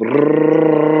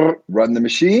 run the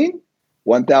machine,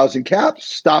 1,000 caps,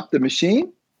 stop the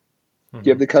machine,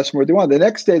 give the customer what they want. The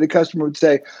next day, the customer would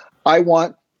say, I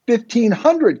want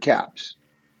 1,500 caps.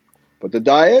 Put the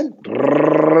die in,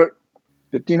 1,500.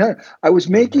 I was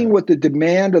making what the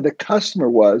demand of the customer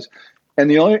was,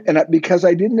 because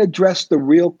I didn't address the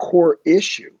real core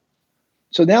issue.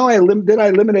 So now I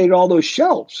eliminated all those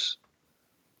shelves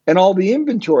and all the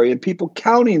inventory and people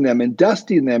counting them and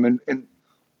dusting them and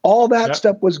all that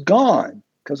stuff was gone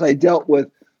because I dealt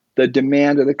with the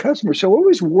demand of the customer. So we're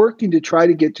always working to try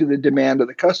to get to the demand of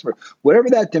the customer. Whatever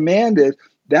that demand is,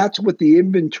 that's what the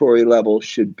inventory level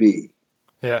should be.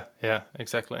 Yeah,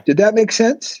 exactly. Did that make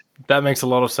sense? That makes a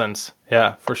lot of sense.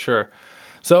 Yeah, for sure.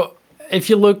 So if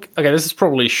you look, okay, this is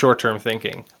probably short-term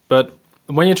thinking, but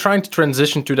when you're trying to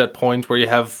transition to that point where you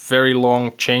have very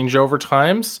long changeover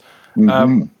times,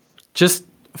 just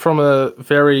from a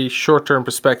very short-term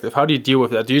perspective, how do you deal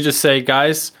with that? Do you just say,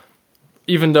 guys,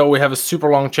 even though we have a super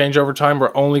long changeover time,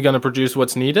 we're only going to produce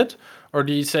what's needed? Or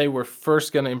do you say we're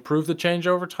first going to improve the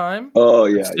changeover time? Oh,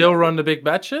 yeah. Still run the big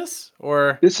batches?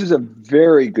 Or this is a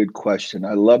very good question.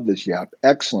 I love this, Jaap.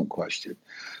 Excellent question.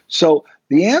 So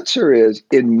the answer is,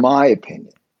 in my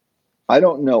opinion, I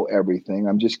don't know everything.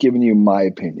 I'm just giving you my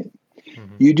opinion.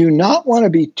 You do not want to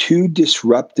be too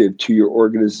disruptive to your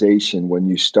organization when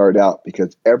you start out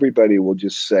because everybody will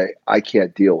just say, I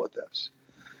can't deal with this.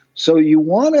 So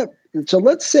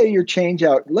let's say your change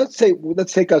out, let's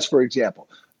take us for example.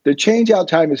 The change out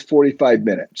time is 45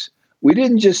 minutes. We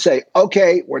didn't just say,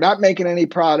 okay, we're not making any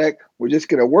product. We're just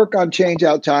going to work on change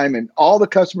out time and all the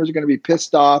customers are going to be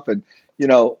pissed off. And,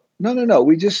 no.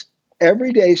 We just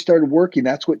every day started working.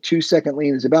 That's what 2-second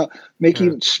lean is about,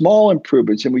 making small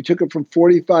improvements. And we took it from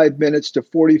 45 minutes to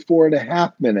 44 and a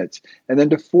half minutes, and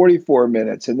then to 44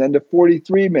 minutes, and then to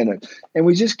 43 minutes. And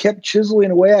we just kept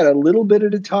chiseling away at it a little bit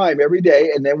at a time every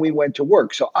day. And then we went to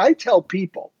work. So I tell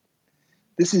people,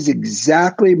 this is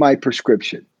exactly my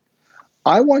prescription.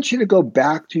 I want you to go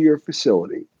back to your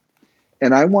facility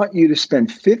and I want you to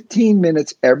spend 15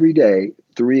 minutes every day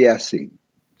 3S'ing.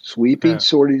 Sweeping,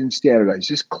 sorting, and standardizing.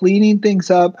 Just cleaning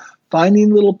things up,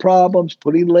 finding little problems,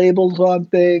 putting labels on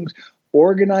things,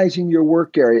 organizing your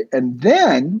work area. And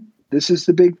then, this is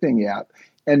the big thing, Jaap,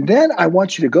 and then I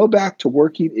want you to go back to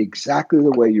working exactly the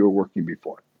way you were working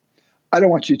before. I don't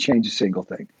want you to change a single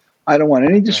thing. I don't want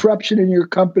any disruption in your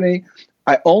company.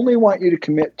 I only want you to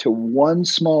commit to one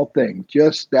small thing,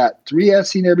 just that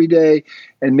 3S'ing every day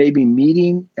and maybe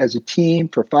meeting as a team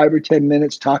for 5 or 10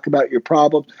 minutes, talk about your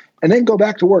problems, and then go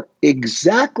back to work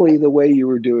exactly the way you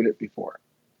were doing it before.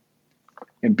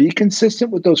 And be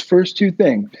consistent with those first two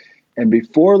things. And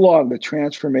before long, the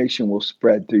transformation will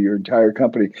spread through your entire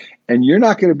company. And you're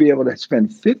not going to be able to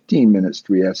spend 15 minutes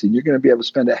 3S'ing. You're going to be able to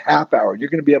spend a half hour. You're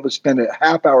going to be able to spend a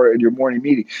half hour in your morning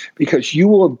meeting because you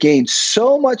will have gained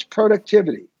so much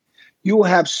productivity. You will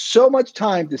have so much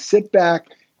time to sit back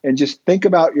and just think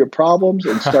about your problems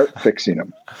and start fixing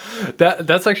them.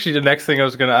 That's actually the next thing I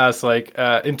was going to ask. Like,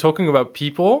 in talking about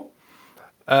people,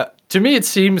 to me, it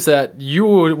seems that you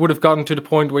would have gotten to the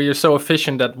point where you're so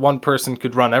efficient that one person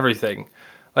could run everything.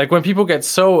 Like when people get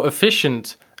so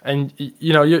efficient, and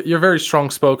you're very strong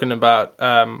spoken about,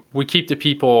 we keep the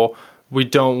people, we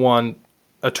don't want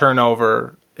a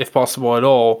turnover if possible at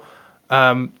all.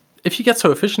 If you get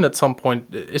so efficient at some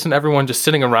point, isn't everyone just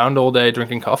sitting around all day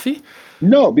drinking coffee?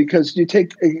 No, because you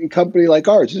take a company like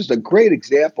ours. This is a great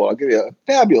example. I'll give you a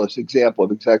fabulous example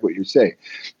of exactly what you're saying.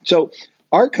 So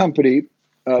our company,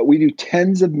 we do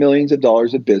tens of millions of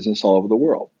dollars of business all over the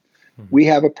world. Mm-hmm. We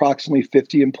have approximately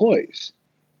 50 employees.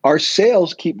 Our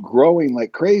sales keep growing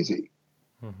like crazy,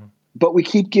 but we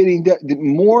keep getting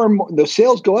more and more. The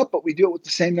sales go up, but we do it with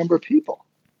the same number of people.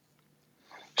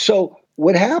 So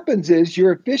what happens is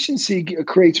your efficiency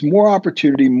creates more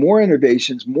opportunity, more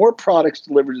innovations, more products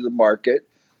delivered to the market.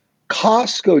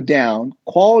 Costs go down,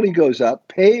 quality goes up,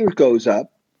 pay goes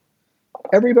up.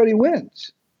 Everybody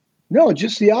wins. No,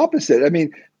 just the opposite. I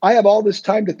mean, I have all this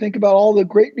time to think about all the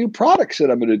great new products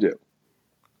that I'm going to do.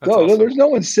 No, there's no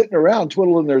one sitting around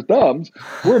twiddling their thumbs.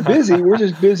 We're busy. We're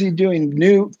just busy doing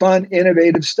new, fun,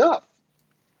 innovative stuff.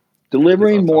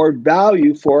 Delivering more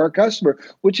value for our customer,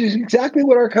 which is exactly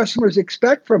what our customers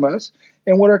expect from us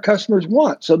and what our customers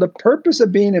want. So the purpose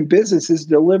of being in business is to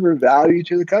deliver value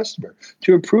to the customer,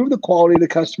 to improve the quality of the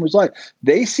customer's life.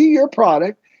 They see your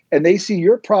product and they see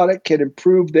your product can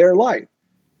improve their life.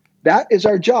 That is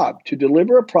our job, to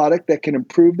deliver a product that can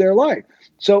improve their life.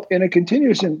 So in a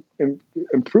continuous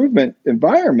improvement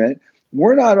environment,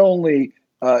 we're not only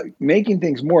making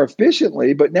things more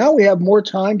efficiently, but now we have more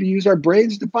time to use our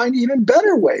brains to find even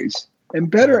better ways and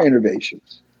better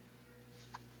innovations.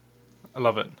 I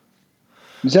love it.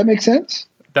 Does that make sense?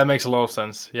 That makes a lot of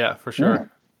sense. Yeah, for sure.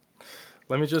 Yeah.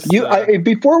 Let me just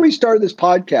before we started this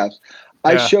podcast,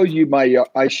 I Yeah. showed you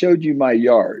my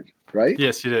yard, right?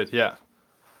 Yes, you did. Yeah.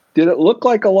 Did it look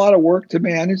like a lot of work to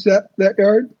manage that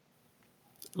yard?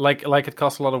 Like it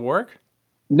costs a lot of work?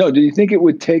 No. Do you think it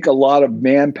would take a lot of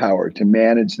manpower to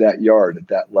manage that yard at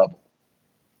that level?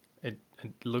 It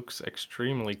looks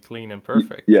extremely clean and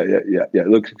perfect. Yeah. It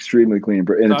looks extremely clean,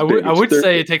 and it's big. I would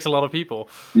say it takes a lot of people.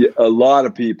 Yeah, a lot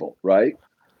of people, right?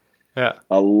 Yeah.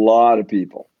 A lot of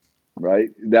people, right?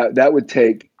 That would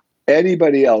take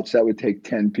anybody else. That would take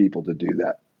 10 people to do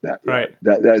that. Right.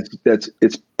 That's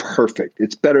it's perfect.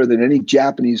 It's better than any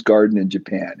Japanese garden in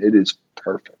Japan. It is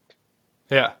perfect.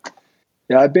 Yeah.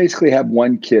 Yeah, I basically have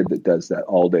one kid that does that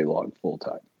all day long, full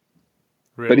time.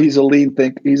 Really? But he's a lean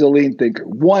thinker.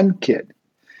 One kid,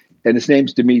 and his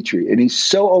name's Dimitri, and he's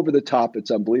so over the top,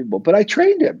 it's unbelievable. But I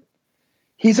trained him.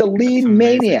 He's a lean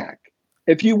maniac.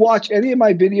 If you watch any of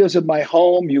my videos of my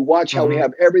home, you watch how we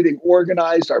have everything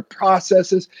organized, our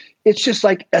processes. It's just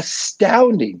like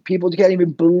astounding. People can't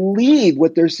even believe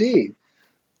what they're seeing.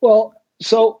 Well,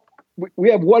 so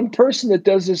we have one person that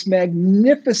does this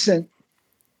magnificent.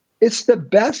 It's the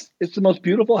best. It's the most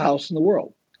beautiful house in the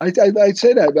world. I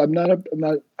say that. I'm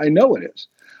not. I know it is.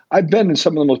 I've been in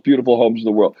some of the most beautiful homes in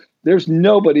the world. There's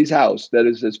nobody's house that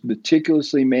is as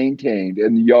meticulously maintained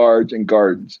in yards and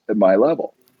gardens at my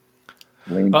level.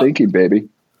 Lean thinking, baby.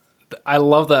 I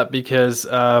love that because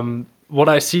what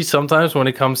I see sometimes when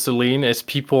it comes to lean is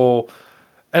people,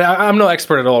 and I'm no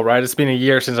expert at all, right? It's been a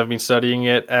year since I've been studying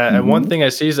it. And one thing I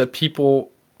see is that people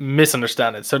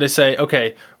misunderstand it. So they say,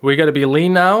 okay, we got to be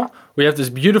lean now. We have this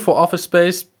beautiful office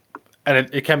space and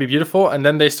it can be beautiful. And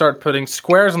then they start putting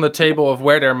squares on the table of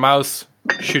where their mouse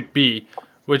should be,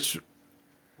 which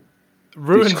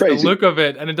ruins the look of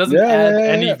it, and it doesn't add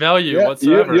any value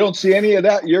whatsoever. You don't see any of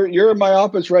that. You're in my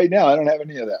office right now. I don't have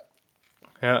any of that.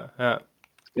 Yeah.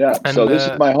 And, so this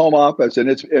is my home office,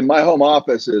 and my home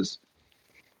office is.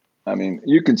 I mean,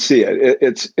 you can see it.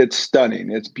 It's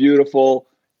stunning. It's beautiful,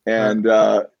 and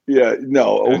I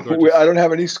don't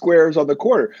have any squares on the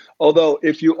corner. Although,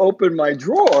 if you open my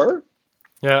drawer,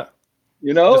 just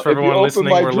if for you open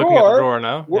my we're looking at the drawer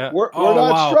now. We're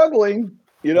not struggling.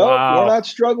 We're not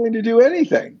struggling to do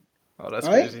anything. Oh, that's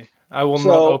crazy. I will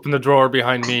not open the drawer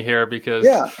behind me here because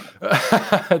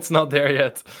it's not there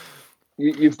yet.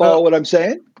 You follow what I'm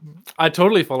saying? I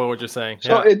totally follow what you're saying.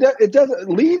 So it doesn't.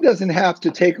 Lean doesn't have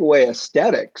to take away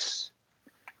aesthetics.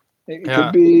 It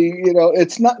could be,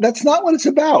 it's not. That's not what it's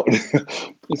about.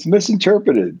 It's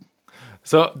misinterpreted.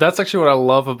 So that's actually what I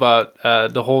love about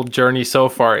the whole journey so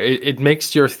far. It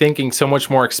makes your thinking so much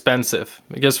more expensive.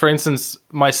 Because, for instance,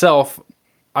 myself,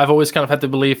 I've always kind of had the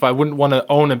belief I wouldn't want to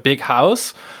own a big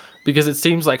house because it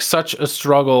seems like such a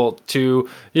struggle to,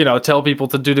 tell people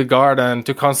to do the garden,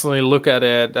 to constantly look at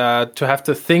it, to have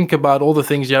to think about all the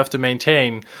things you have to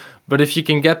maintain. But if you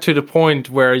can get to the point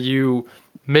where you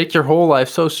make your whole life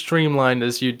so streamlined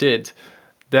as you did,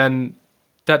 then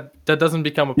that doesn't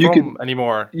become a problem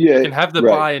anymore. Yeah, you can have the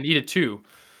pie and eat it too,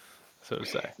 so to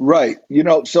say. Right.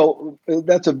 So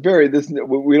that's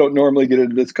we don't normally get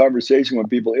into this conversation when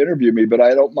people interview me, but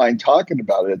I don't mind talking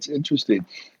about it. It's interesting.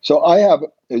 So I have,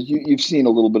 as you've seen a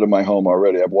little bit of my home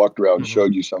already. I've walked around and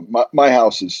showed you some. My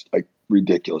house is like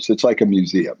ridiculous. It's like a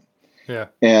museum. Yeah.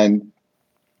 And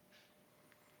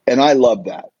I love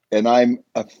that. And I'm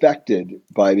affected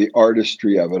by the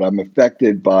artistry of it. I'm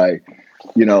affected by,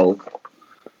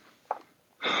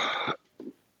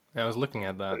 I was looking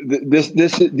at that.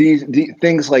 These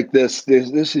things like this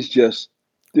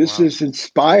is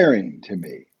inspiring to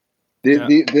me.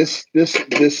 This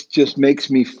just makes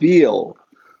me feel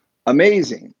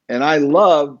amazing, and I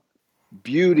love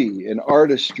beauty and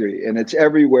artistry, and it's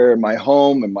everywhere in my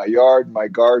home, in my yard, my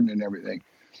garden, and everything.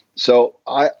 So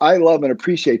I love and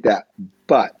appreciate that.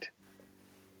 But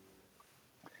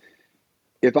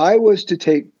if I was to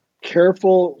take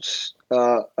careful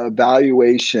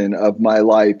evaluation of my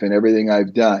life and everything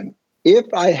I've done, if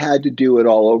I had to do it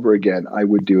all over again, I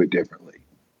would do it differently.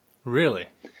 Really?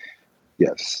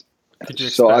 Yes. Could you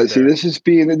So I see this is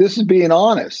being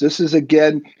honest. This is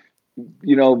again,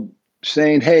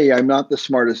 saying, "Hey, I'm not the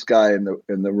smartest guy in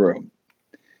the room."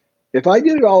 If I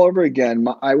did it all over again,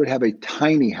 I would have a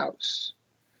tiny house.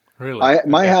 Really?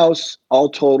 My house, all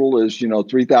total, is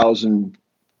 3,000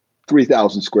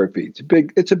 square feet.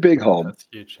 It's a big home. That's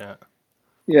huge. Yeah.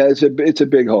 Yeah, it's a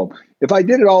big home. If I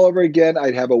did it all over again,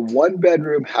 I'd have a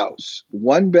 1-bedroom house,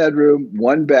 1 bedroom,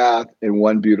 1 bath, and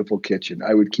 1 beautiful kitchen.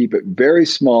 I would keep it very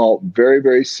small, very,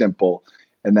 very simple.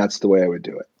 And that's the way I would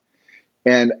do it.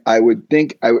 And I would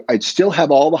think I'd still have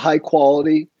all the high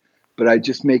quality, but I'd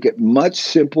just make it much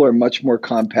simpler, much more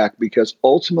compact, because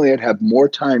ultimately I'd have more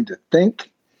time to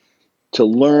think, to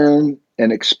learn,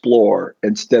 and explore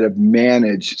instead of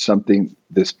manage something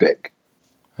this big.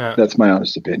 Yeah. That's my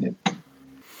honest opinion.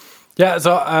 Yeah,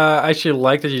 so I actually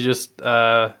like that you just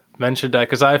mentioned that,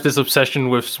 because I have this obsession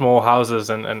with small houses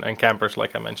and campers,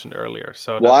 like I mentioned earlier.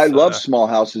 So well, I love small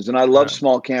houses and I love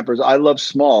small campers. I love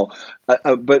small,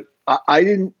 but I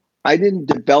didn't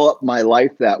develop my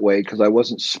life that way because I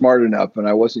wasn't smart enough and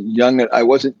I wasn't young. I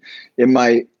wasn't in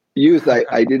my youth.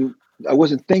 I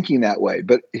wasn't thinking that way.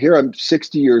 But here I'm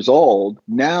 60 years old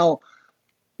now.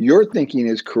 Your thinking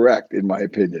is correct, in my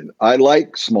opinion. I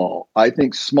like small. I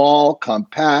think small,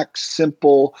 compact,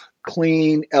 simple,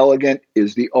 clean, elegant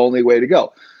is the only way to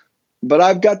go. But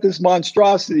I've got this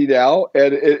monstrosity now,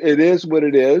 and it is what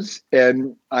it is,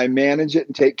 and I manage it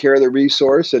and take care of the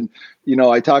resource. And,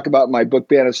 I talk about my book,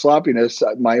 Ban of Sloppiness.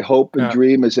 My hope and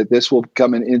dream is that this will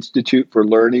become an institute for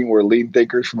learning where lean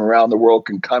thinkers from around the world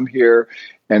can come here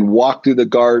and walk through the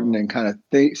garden and kind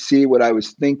of see what I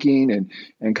was thinking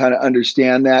and kind of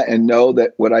understand that and know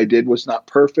that what I did was not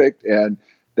perfect and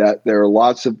that there are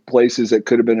lots of places that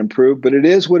could have been improved. But it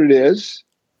is what it is.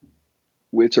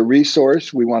 It's a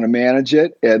resource. We want to manage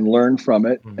it and learn from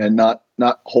it, and not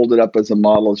hold it up as a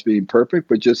model as being perfect,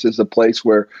 but just as a place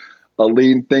where a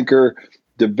lean thinker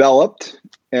developed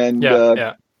and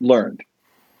learned.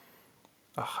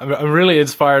 I'm really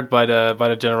inspired by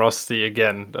the generosity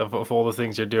again of all the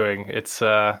things you're doing. It's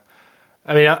I'm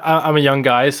a young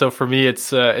guy, so for me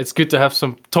it's good to have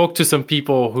talk to some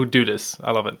people who do this.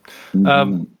 I love it.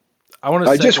 I want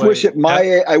to. I just wish at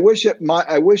my. I wish when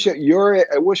I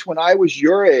was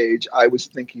your age, I was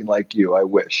thinking like you. I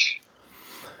wish.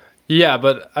 Yeah,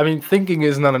 but I mean, thinking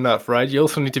is not enough, right? You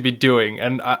also need to be doing.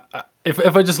 And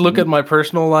if I just look at my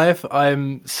personal life,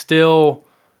 I'm still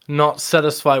not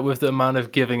satisfied with the amount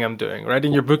of giving I'm doing. Right?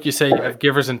 In your book, you say you have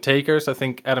givers and takers. I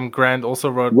think Adam Grant also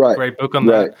wrote a great book on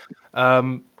that.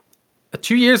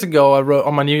 2 years ago, I wrote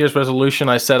on my New Year's resolution,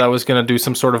 I said I was going to do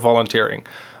some sort of volunteering.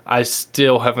 I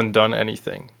still haven't done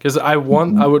anything because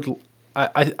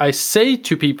I say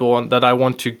to people that I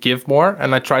want to give more,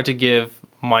 and I try to give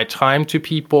my time to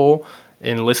people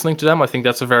in listening to them. I think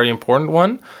that's a very important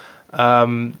one.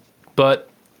 But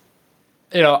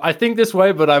I think this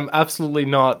way, but I'm absolutely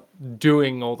not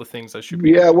doing all the things I should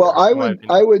be. Yeah, well,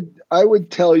 I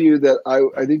would tell you that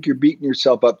I think you're beating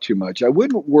yourself up too much. I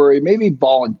wouldn't worry. Maybe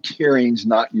volunteering's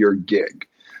not your gig.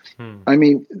 I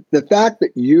mean, the fact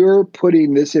that you're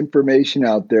putting this information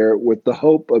out there with the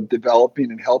hope of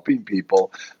developing and helping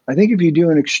people, I think if you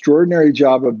do an extraordinary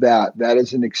job of that, that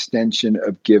is an extension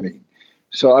of giving.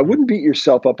 So I wouldn't beat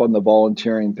yourself up on the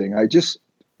volunteering thing.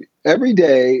 Every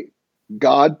day,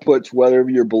 God puts,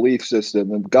 whatever your belief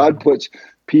system, and God puts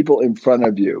people in front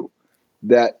of you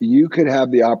that you could have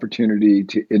the opportunity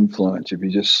to influence if you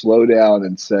just slow down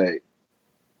and say,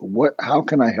 how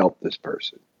can I help this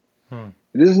person?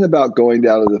 It isn't about going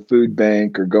down to the food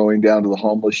bank or going down to the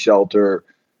homeless shelter.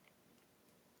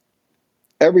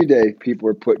 Every day, people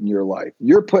are put in your life.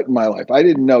 You're put in my life. I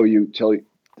didn't know you till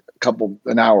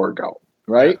an hour ago,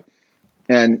 right?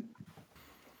 Yeah. And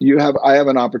I have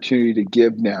an opportunity to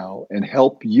give now and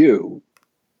help you.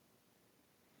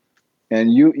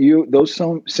 And those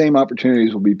same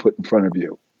opportunities will be put in front of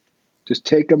you. Just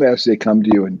take them as they come to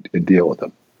you and deal with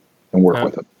them and work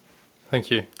with them.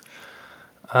 Thank you.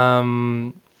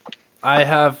 I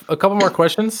have a couple more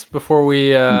questions before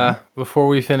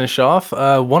we finish off.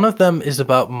 One of them is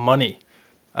about money,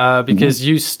 because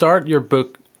you start your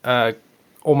book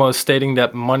almost stating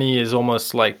that money is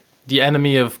almost like the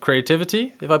enemy of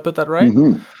creativity, if I put that right.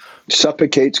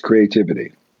 Suffocates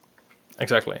creativity.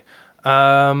 Exactly.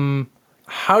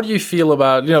 How do you feel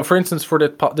about, for instance, for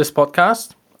this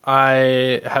podcast,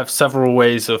 I have several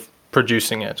ways of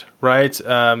producing it, right?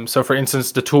 So for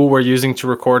instance, the tool we're using to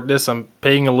record this, I'm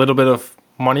paying a little bit of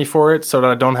money for it so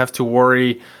that I don't have to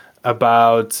worry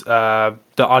about the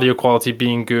audio quality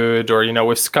being good, or,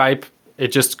 with Skype, it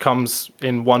just comes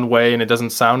in one way and it doesn't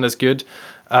sound as good.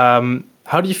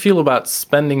 How do you feel about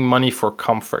spending money for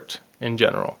comfort in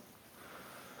general?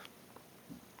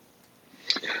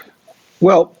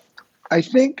 Well, I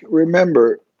think,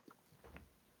 remember,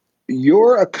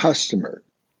 you're a customer.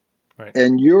 Right.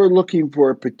 And you're looking for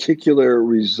a particular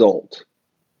result.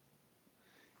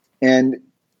 And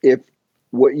if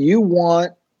what you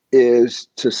want is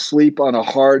to sleep on a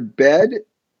hard bed,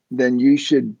 then you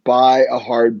should buy a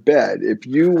hard bed. If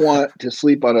you want to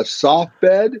sleep on a soft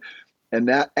bed and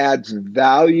that adds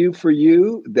value for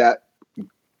you, that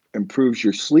improves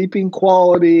your sleeping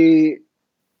quality,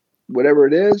 whatever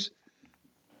it is,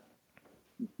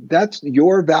 that's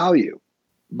your value.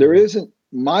 There isn't,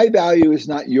 my value is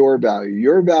not your value.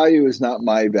 Your value is not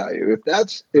my value.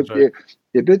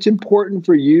 If it's important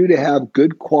for you to have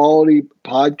good quality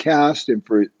podcast and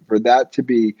for that to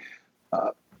be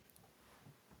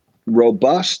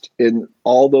robust in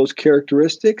all those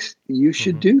characteristics, you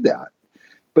should do that.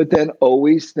 But then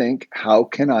always think, how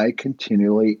can I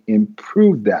continually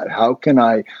improve that? How can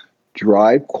I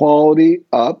drive quality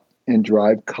up and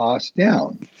drive costs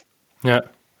down? Yeah,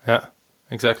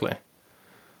 exactly.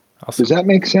 Awesome. Does that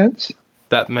make sense?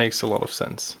 That makes a lot of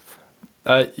sense.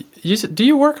 Do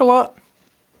you work a lot?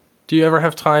 Do you ever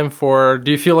have time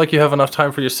do you feel like you have enough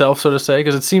time for yourself, so to say?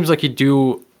 Because it seems like you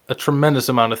do a tremendous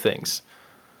amount of things.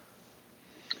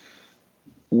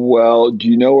 Well, do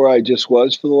you know where I just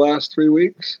was for the last 3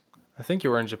 weeks? I think you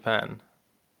were in Japan.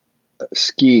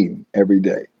 Skiing every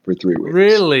day for 3 weeks.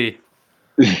 Really?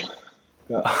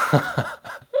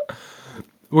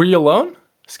 Were you alone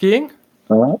skiing?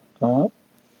 Wow.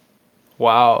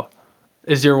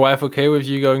 Is your wife okay with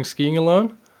you going skiing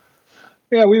alone?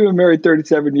 Yeah, we've been married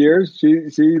 37 years.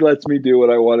 She lets me do what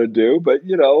I want to do, but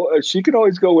she can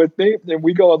always go with me. And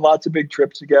we go on lots of big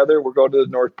trips together. We're going to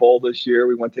the North Pole this year.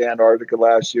 We went to Antarctica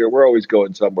last year. We're always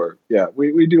going somewhere. Yeah,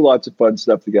 we do lots of fun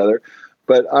stuff together.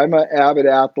 But I'm an avid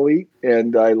athlete,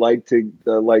 and I like to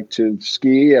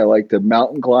ski. I like to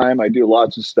mountain climb. I do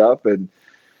lots of stuff, and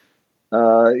do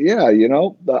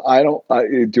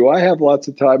I have lots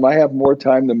of time? I have more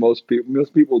time than most people.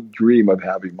 Most people dream of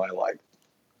having my life.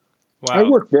 Wow. I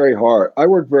work very hard,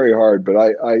 but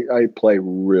I play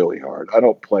really hard.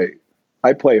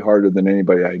 I play harder than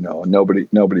anybody I know, and nobody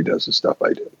does the stuff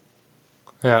I do.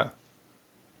 Yeah.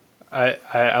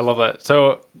 I love that.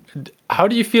 So how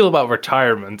do you feel about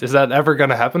retirement? Is that ever going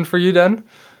to happen for you then?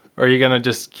 Or are you going to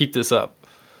just keep this up?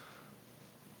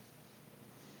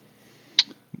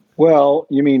 Well,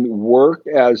 you mean work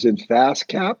as in fast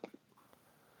cap?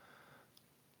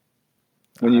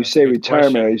 When you say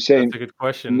retirement, are you saying? That's a good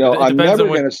question. No, I'm never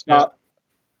going to stop.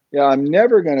 Yeah, I'm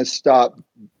never going to stop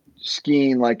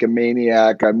skiing like a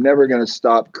maniac. I'm never going to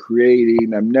stop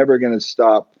creating. I'm never going to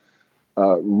stop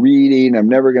reading. I'm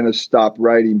never going to stop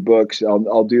writing books.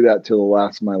 I'll do that till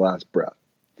my last breath.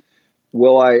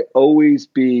 Will I always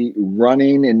be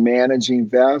running and managing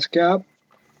FastCap?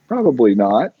 Probably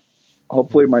not.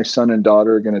 Hopefully my son and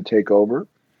daughter are going to take over,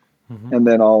 and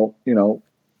then I'll,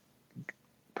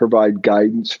 provide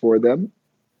guidance for them.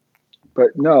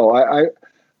 But no,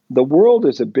 the world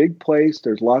is a big place.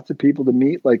 There's lots of people to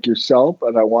meet like yourself,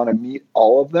 and I want to meet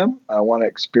all of them. I want to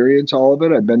experience all of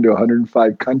it. I've been to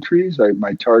 105 countries.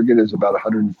 My target is about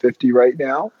 150 right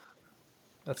now.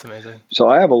 That's amazing. So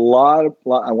I have a lot.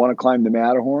 I want to climb the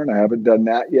Matterhorn. I haven't done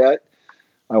that yet.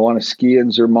 I want to ski in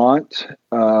Zermatt.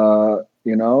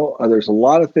 There's a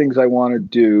lot of things I want to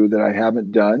do that I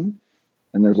haven't done,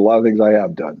 and there's a lot of things I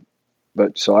have done.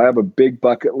 But so I have a big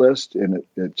bucket list, and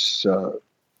it's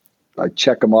I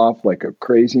check them off like a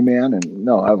crazy man. And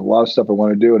no, I have a lot of stuff I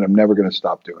want to do, and I'm never going to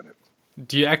stop doing it.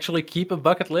 Do you actually keep a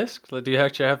bucket list? Do you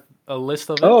actually have a list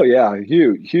of it? Oh yeah,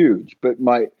 huge. But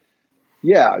I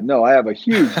have a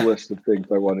huge list of things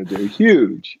I want to do.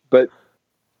 Huge. But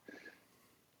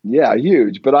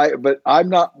I'm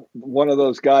not one of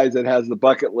those guys that has the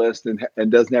bucket list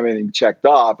and doesn't have anything checked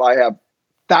off. I have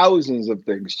thousands of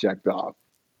things checked off.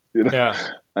 Yeah.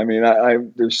 I mean,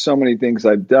 there's so many things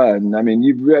I've done. I mean,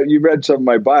 you read some of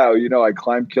my bio. I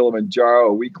climbed Kilimanjaro.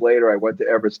 A week later, I went to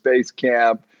Everest Base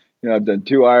Camp. I've done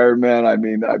 2 Ironman. I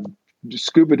mean, I've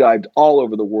scuba dived all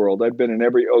over the world. I've been in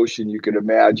every ocean you could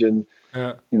imagine.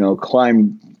 Yeah.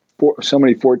 Climbed so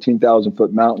many 14,000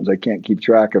 foot mountains. I can't keep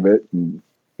track of it. And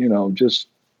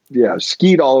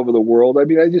skied all over the world. I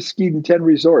mean, I just skied in 10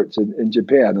 resorts in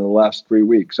Japan in the last 3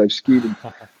 weeks. I've skied in,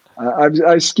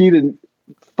 I've skied in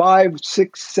 5,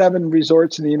 6, 7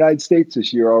 resorts in the United States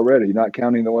this year already, not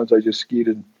counting the ones I just skied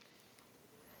in,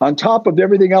 on top of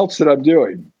everything else that I'm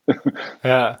doing.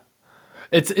 Yeah.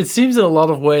 It seems in a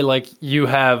lot of way like you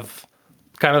have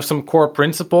kind of some core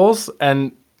principles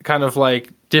and kind of like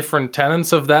different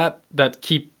tenets of that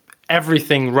keep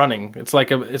everything running. It's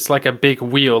like a big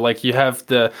wheel. Like you have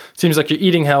seems like you're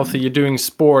eating healthy, you're doing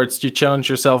sports, you challenge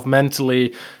yourself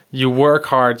mentally, you work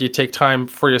hard, you take time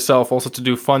for yourself also to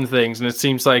do fun things, and it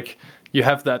seems like you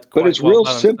have that. But it's real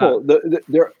simple.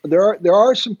 There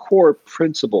are some core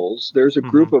principles. There's a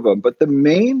group of them, but the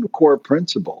main core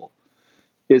principle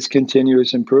is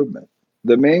continuous improvement.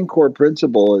 The main core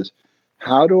principle is,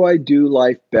 how do I do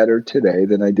life better today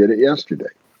than I did it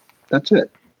yesterday? That's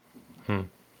it.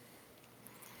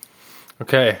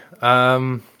 Okay.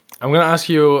 I'm going to ask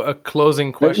you a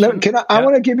closing question. No, I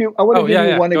want to give you one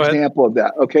Go example of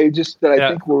that. Okay. Just that I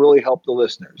think will really help the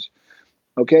listeners.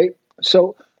 Okay.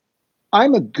 So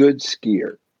I'm a good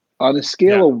skier. On a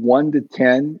scale of 1 to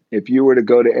 10, if you were to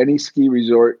go to any ski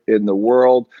resort in the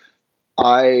world,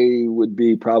 I would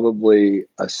be probably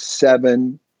a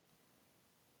 7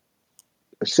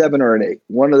 or an 8.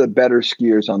 One of the better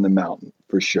skiers on the mountain,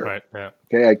 for sure. Right. Yeah.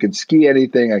 Okay. I can ski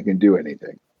anything. I can do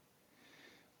anything.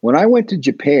 When I went to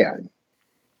Japan,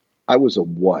 I was a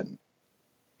 1.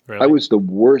 Really? I was the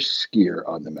worst skier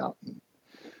on the mountain.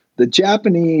 The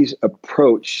Japanese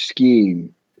approach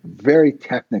skiing very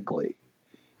technically,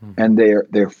 and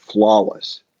they're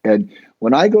flawless. And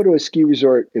when I go to a ski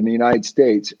resort in the United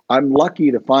States, I'm lucky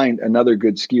to find another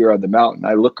good skier on the mountain.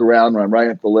 I look around when I'm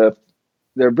riding up the lift.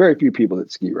 There are very few people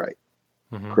that ski right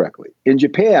correctly. In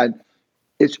Japan,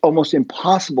 it's almost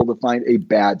impossible to find a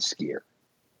bad skier.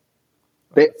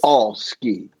 They all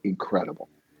ski incredible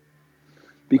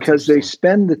because they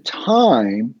spend the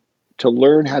time to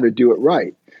learn how to do it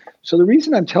right. So the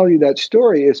reason I'm telling you that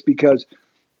story is because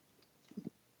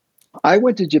I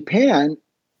went to Japan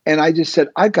and I just said,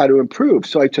 I've got to improve.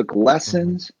 So I took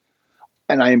lessons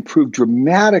and I improved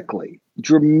dramatic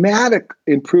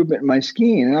improvement in my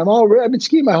skiing. And I've been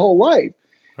skiing my whole life.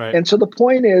 Right. And so the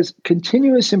point is,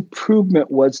 continuous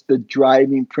improvement was the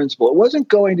driving principle. It wasn't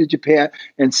going to Japan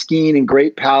and skiing in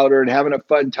great powder and having a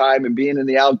fun time and being in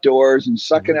the outdoors and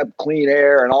sucking up clean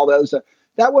air and all that other stuff.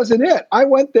 That wasn't it. I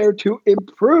went there to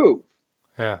improve.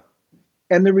 Yeah.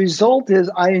 And the result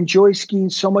is I enjoy skiing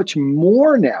so much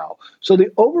more now. So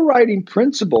the overriding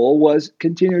principle was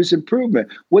continuous improvement.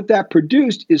 What that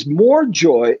produced is more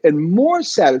joy and more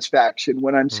satisfaction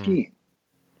when I'm skiing.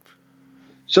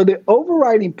 So the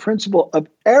overriding principle of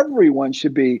everyone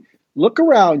should be, look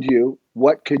around you,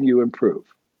 what can you improve?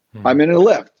 I'm in a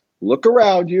lift. Look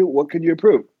around you, what can you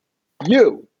improve?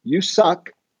 You suck,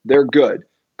 they're good.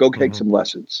 Go take some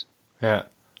lessons. Yeah.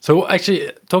 So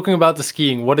actually, talking about the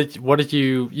skiing, what did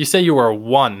you say you were a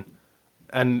 1,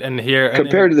 and here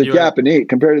compared to the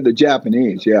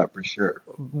Japanese, yeah, for sure.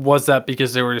 Was that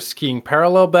because they were skiing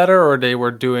parallel better, or they were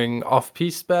doing off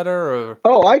piste better? Or?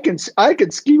 Oh, I can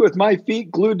ski with my feet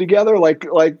glued together like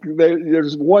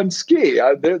there's one ski.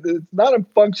 It's not a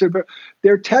function, but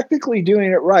they're technically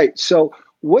doing it right. So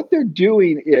what they're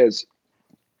doing is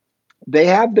they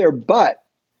have their butt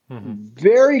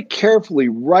very carefully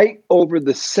right over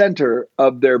the center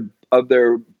of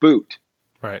their boot.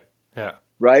 Right. Yeah.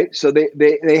 Right. So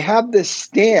they have this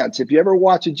stance. If you ever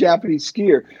watch a Japanese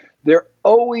skier, they're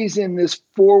always in this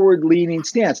forward leaning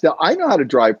stance. Now I know how to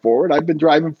drive forward. I've been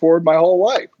driving forward my whole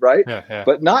life. Right. Yeah.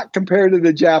 But not compared to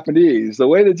the Japanese. The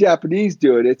way the Japanese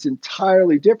do it, it's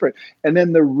entirely different. And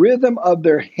then the rhythm of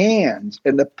their hands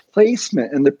and the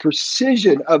placement and the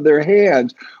precision of their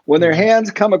hands, when their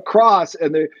hands come across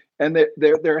and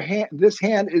their hand, this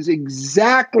hand is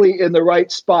exactly in the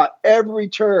right spot every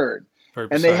turn.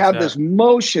 And they have this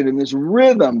motion and this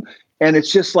rhythm, and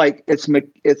it's just like it's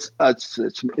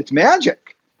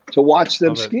magic to watch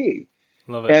them ski.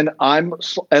 Love it. And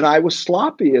I was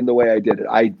sloppy in the way I did it.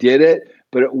 I did it,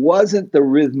 but it wasn't the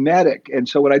rhythmic. And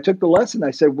so when I took the lesson,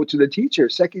 I said, to the teacher,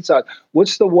 Seki-san,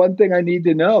 what's the one thing I need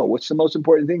to know? What's the most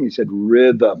important thing? He said,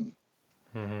 rhythm.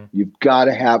 You've got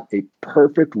to have a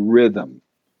perfect rhythm.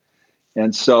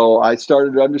 And so I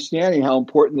started understanding how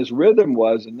important this rhythm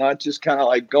was, and not just kind of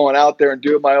like going out there and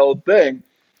doing my own thing.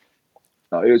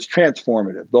 It was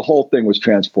transformative. The whole thing was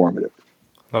transformative.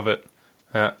 Love it.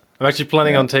 Yeah. I'm actually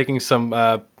planning on taking some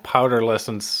powder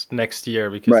lessons next year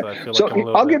because I feel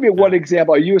like I'll give you one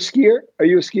example. Are you a skier?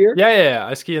 Yeah.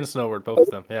 I ski and snowboard, both of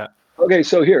them. Yeah. Okay,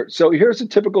 so here's a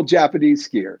typical Japanese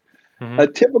skier. A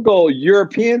typical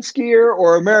European skier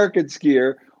or American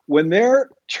skier, when they're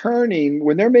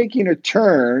making a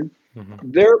turn,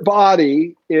 their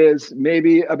body is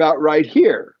maybe about right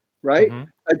here, right?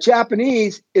 A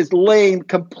Japanese is laying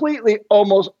completely,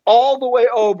 almost all the way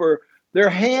over. Their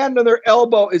hand and their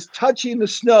elbow is touching the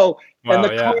snow, and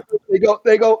they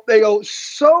go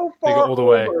so far. They go all the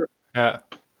way. Yeah.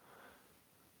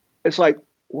 It's like,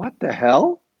 what the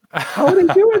hell? How are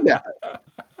they doing that?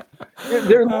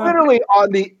 They're literally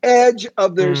on the edge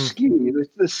of their ski.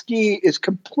 The ski is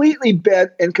completely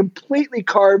bent and completely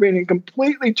carving and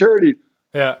completely turning.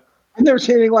 Yeah. I've never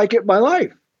seen anything like it in my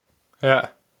life. Yeah.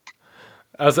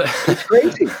 It's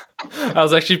crazy. I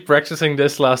was actually practicing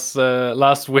this last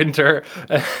winter,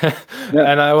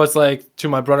 and I was like to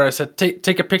my brother, I said,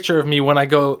 take a picture of me when I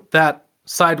go that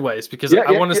sideways because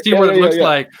I want to see what it looks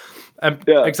like. And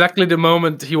exactly the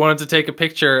moment he wanted to take a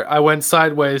picture, I went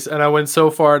sideways, and I went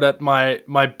so far that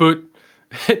my boot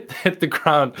hit the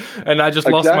ground, and I just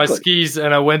lost my skis,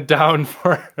 and I went down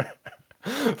for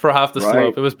half the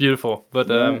slope. It was beautiful, but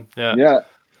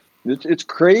it's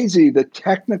crazy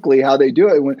technically how they do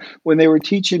it. When they were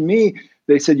teaching me,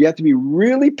 they said you have to be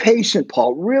really patient,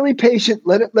 Paul. Really patient.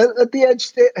 Let the edge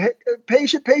stay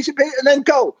patient, and then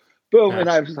go. Boom. And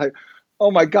I was like, oh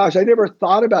my gosh, I never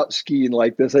thought about skiing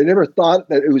like this. I never thought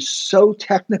that it was so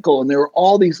technical, and there were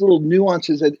all these little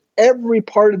nuances at every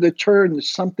part of the turn. There's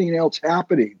something else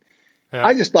happening. Yeah.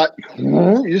 I just thought,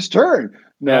 you just turn.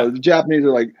 No, the Japanese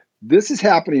are like, this is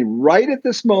happening right at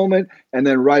this moment, and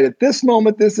then right at this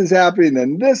moment, this is happening,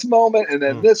 then this moment, and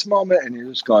then this moment, and you're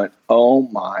just going, oh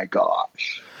my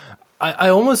gosh. I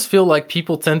almost feel like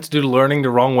people tend to do learning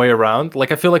the wrong way around.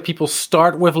 Like, I feel like people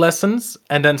start with lessons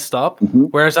and then stop.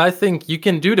 Whereas I think you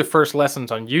can do the first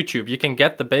lessons on YouTube. You can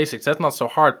get the basics. That's not so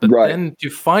hard. But then to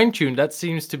fine tune, that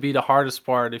seems to be the hardest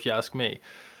part, if you ask me,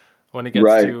 when it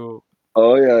gets to...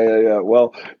 Oh, yeah.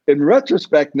 Well, in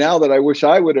retrospect, now that I wish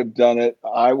I would have done it,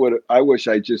 I wish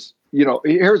I just,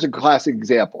 here's a classic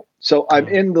example. So I'm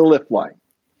in the lift line,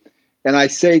 and I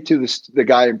say to the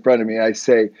guy in front of me, I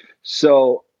say,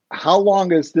 so how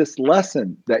long is this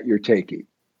lesson that you're taking?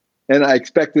 And I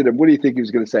expected him, what do you think he was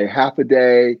going to say? Half a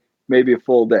day, maybe a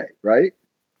full day, right?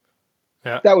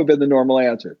 Yeah. That would have been the normal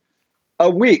answer. A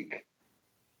week.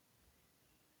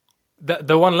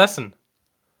 The one lesson.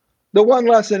 The one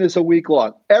lesson is a week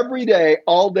long. Every day,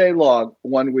 all day long,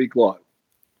 1 week long.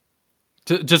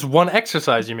 Just one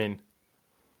exercise, you mean?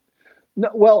 No,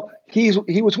 well, he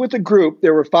was with a group.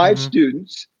 There were 5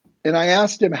 students. And I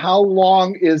asked him, how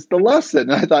long is the lesson?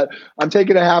 And I thought, I'm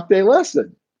taking a half-day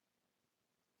lesson.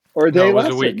 Or a day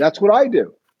lesson. That's what I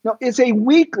do. No, it's a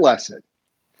week lesson.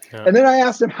 Yeah. And then I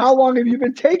asked him, how long have you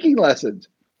been taking lessons?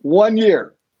 1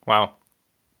 year. Wow.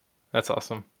 That's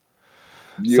awesome.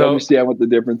 Do you understand what the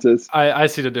difference is? I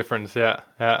see the difference, yeah.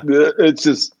 It's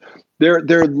just,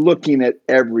 they're looking at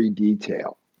every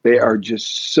detail. They are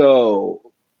just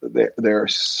they're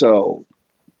so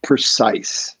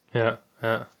precise. Yeah.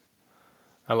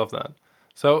 I love that.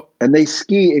 And they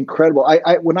ski incredible.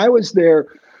 When I was there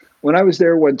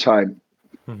one time,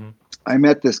 I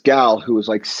met this gal who was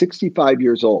like 65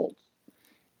 years old,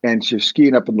 and she was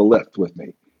skiing up in the lift with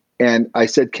me. And I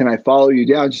said, can I follow you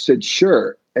down? She said,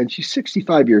 sure. And she's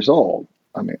 65 years old.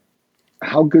 I mean,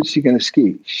 how good is she going to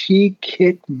ski? She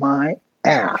kicked my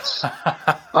ass.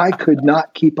 I could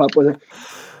not keep up with her.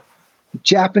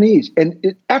 Japanese,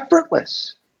 and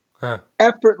effortless. Huh.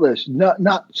 Effortless.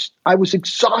 I was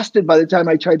exhausted by the time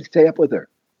I tried to stay up with her.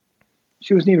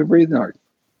 She wasn't even breathing hard.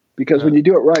 Because when you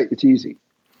do it right, it's easy.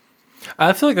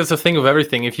 I feel like that's the thing of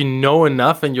everything. If you know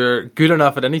enough and you're good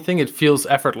enough at anything, it feels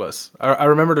effortless. I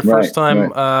remember the first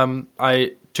time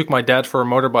I took my dad for a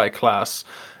motorbike class.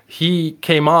 He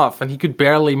came off and he could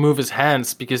barely move his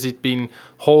hands because he'd been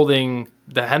holding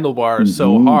the handlebars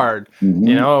so hard,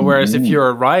 whereas if you're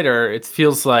a rider, it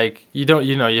feels like you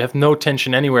have no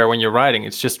tension anywhere when you're riding.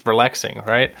 It's just relaxing,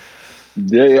 right?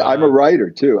 Yeah, I'm a rider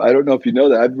too. I don't know if you know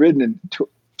that. I've ridden in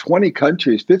 20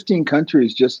 countries, 15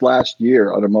 countries just last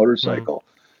year on a motorcycle.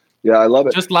 Yeah, I love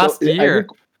it. Just last year?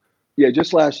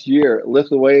 Just last year.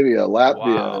 Lithuania,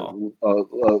 Latvia,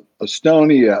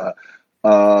 Estonia,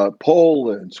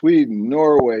 Poland, Sweden,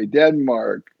 Norway,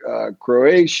 Denmark,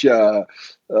 Croatia,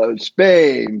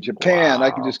 Spain, Japan. Wow.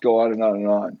 I can just go on and on and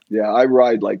on. Yeah, I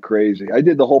ride like crazy. I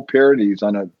did the whole Pyrenees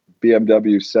on a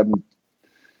BMW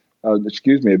a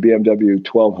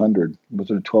BMW 1200. Was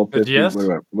it a 1250? The GS?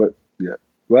 What? Yeah.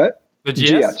 What? The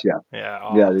GS? Yeah.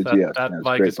 The GS. That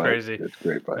bike is crazy. It's a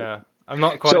great bike. Yeah. I'm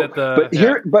not quite at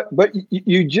the... But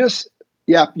you just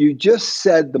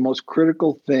said the most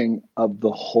critical thing of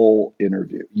the whole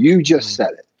interview. You just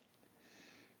said it.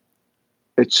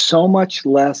 It's so much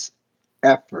less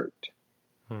effort.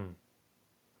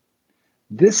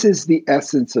 This is the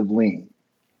essence of lean.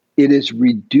 It is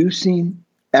reducing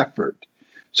effort.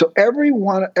 So every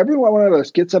one of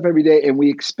us gets up every day and we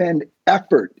expend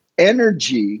effort,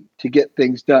 energy to get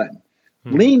things done.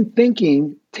 Lean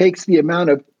thinking takes the amount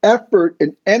of effort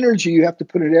and energy you have to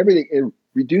put into everything and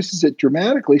reduces it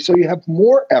dramatically. So you have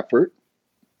more effort,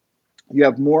 you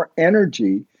have more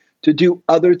energy to do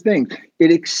other things.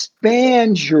 It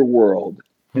expands your world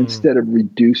instead of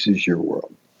reduces your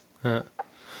world.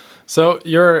 So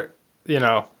your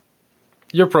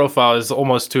profile is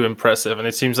almost too impressive, and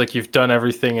it seems like you've done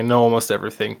everything and know almost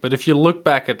everything. But if you look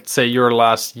back at, say, your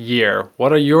last year,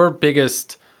 what are your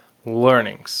biggest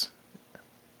learnings?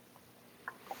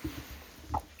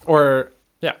 Or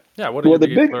Yeah. What are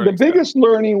your biggest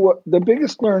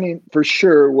learning for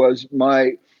sure was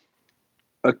my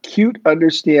acute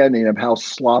understanding of how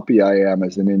sloppy I am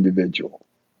as an individual,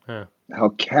 how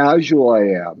casual I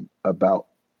am about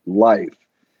life,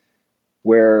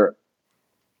 where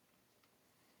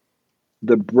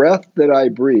the breath that I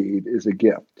breathe is a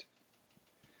gift.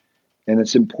 And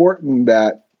it's important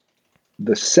that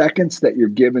the seconds that you're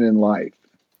given in life,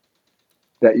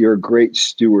 that you're a great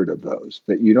steward of those,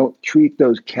 that you don't treat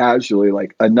those casually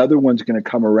like another one's going to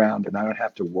come around and I don't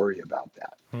have to worry about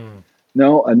that.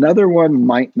 No, another one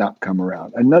might not come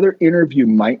around. Another interview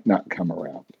might not come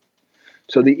around.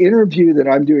 So the interview that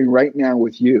I'm doing right now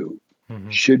with you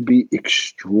should be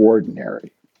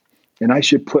extraordinary. And I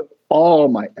should put all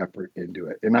my effort into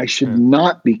it. And I should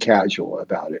not be casual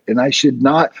about it. And I should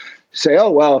not say,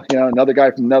 oh, well, another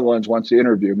guy from the Netherlands wants to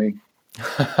interview me.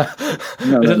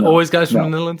 Is it always guys from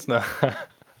the Netherlands? No.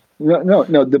 No.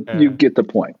 You get the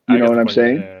point. You know what I'm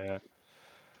saying?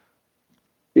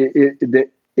 Yeah.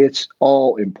 It's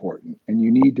all important, and you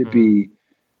need to be.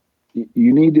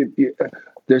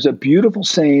 There's a beautiful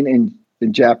saying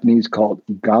in Japanese called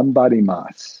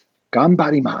 "gambarimasu."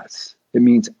 Gambarimasu. It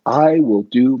means I will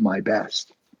do my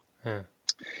best.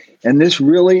 And this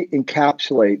really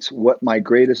encapsulates what my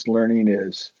greatest learning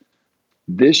is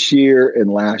this year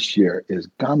and last year is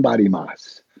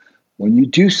gambarimasu. When you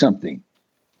do something,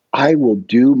 I will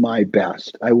do my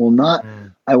best. I will not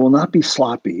be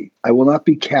sloppy. I will not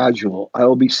be casual. I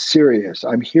will be serious.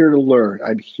 I'm here to learn.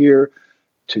 I'm here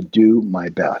to do my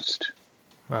best.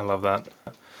 I love that.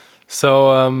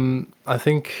 So I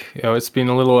think it's been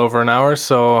a little over an hour,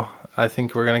 so I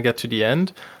think we're going to get to the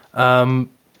end.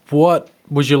 What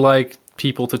would you like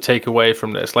people to take away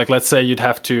from this? Like, let's say you'd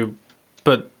have to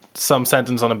put some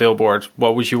sentence on a billboard.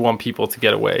 What would you want people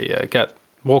to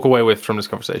walk away with from this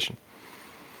conversation?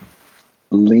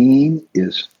 Lean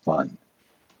is fun.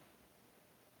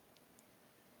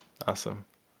 Awesome.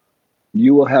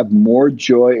 You will have more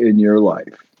joy in your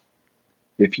life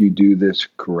if you do this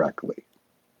correctly.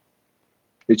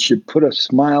 It should put a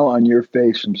smile on your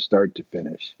face from start to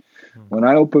finish. When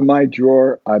I open my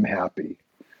drawer, I'm happy.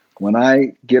 When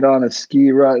I get on a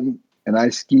ski run and I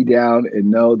ski down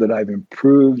and know that I've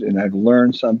improved and I've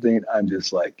learned something, I'm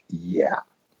just like, yeah.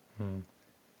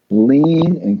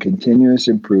 Lean and continuous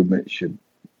improvement should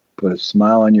put a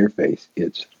smile on your face.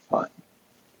 It's fun.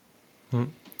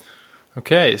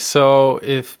 Okay, so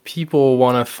if people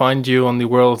want to find you on the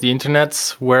world of the internet,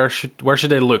 where should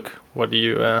they look? What do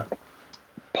you?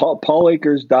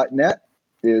 PaulAkers.net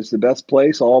is the best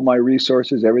place. All my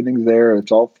resources, everything's there.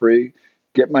 It's all free.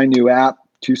 Get my new app,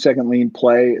 2 Second Lean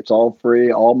Play. It's all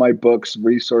free. All my books,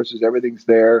 resources, everything's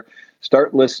there.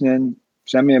 Start listening.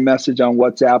 Send me a message on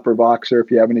WhatsApp or Voxer if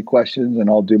you have any questions, and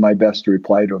I'll do my best to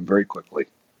reply to them very quickly.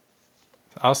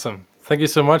 Awesome. Thank you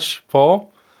so much,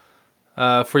 Paul,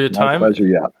 for your time. My pleasure,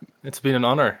 yeah. It's been an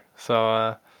honor.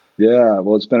 So. Yeah,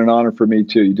 well, it's been an honor for me,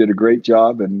 too. You did a great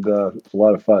job, and it's a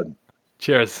lot of fun.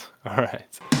 Cheers. All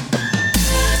right.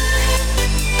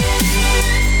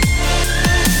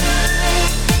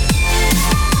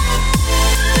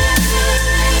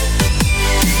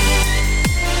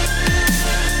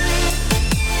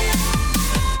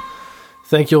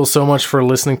 Thank you all so much for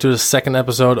listening to the second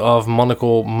episode of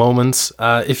Monocle Moments.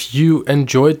 If you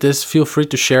enjoyed this, feel free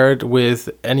to share it with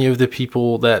any of the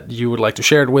people that you would like to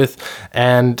share it with.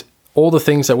 And all the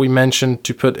things that we mentioned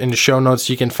to put in the show notes,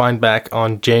 you can find back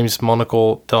on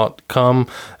jamesmonocle.com.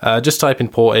 Just type in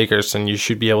Paul Akers and you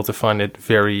should be able to find it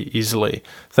very easily.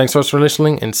 Thanks so much for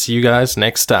listening and see you guys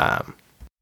next time.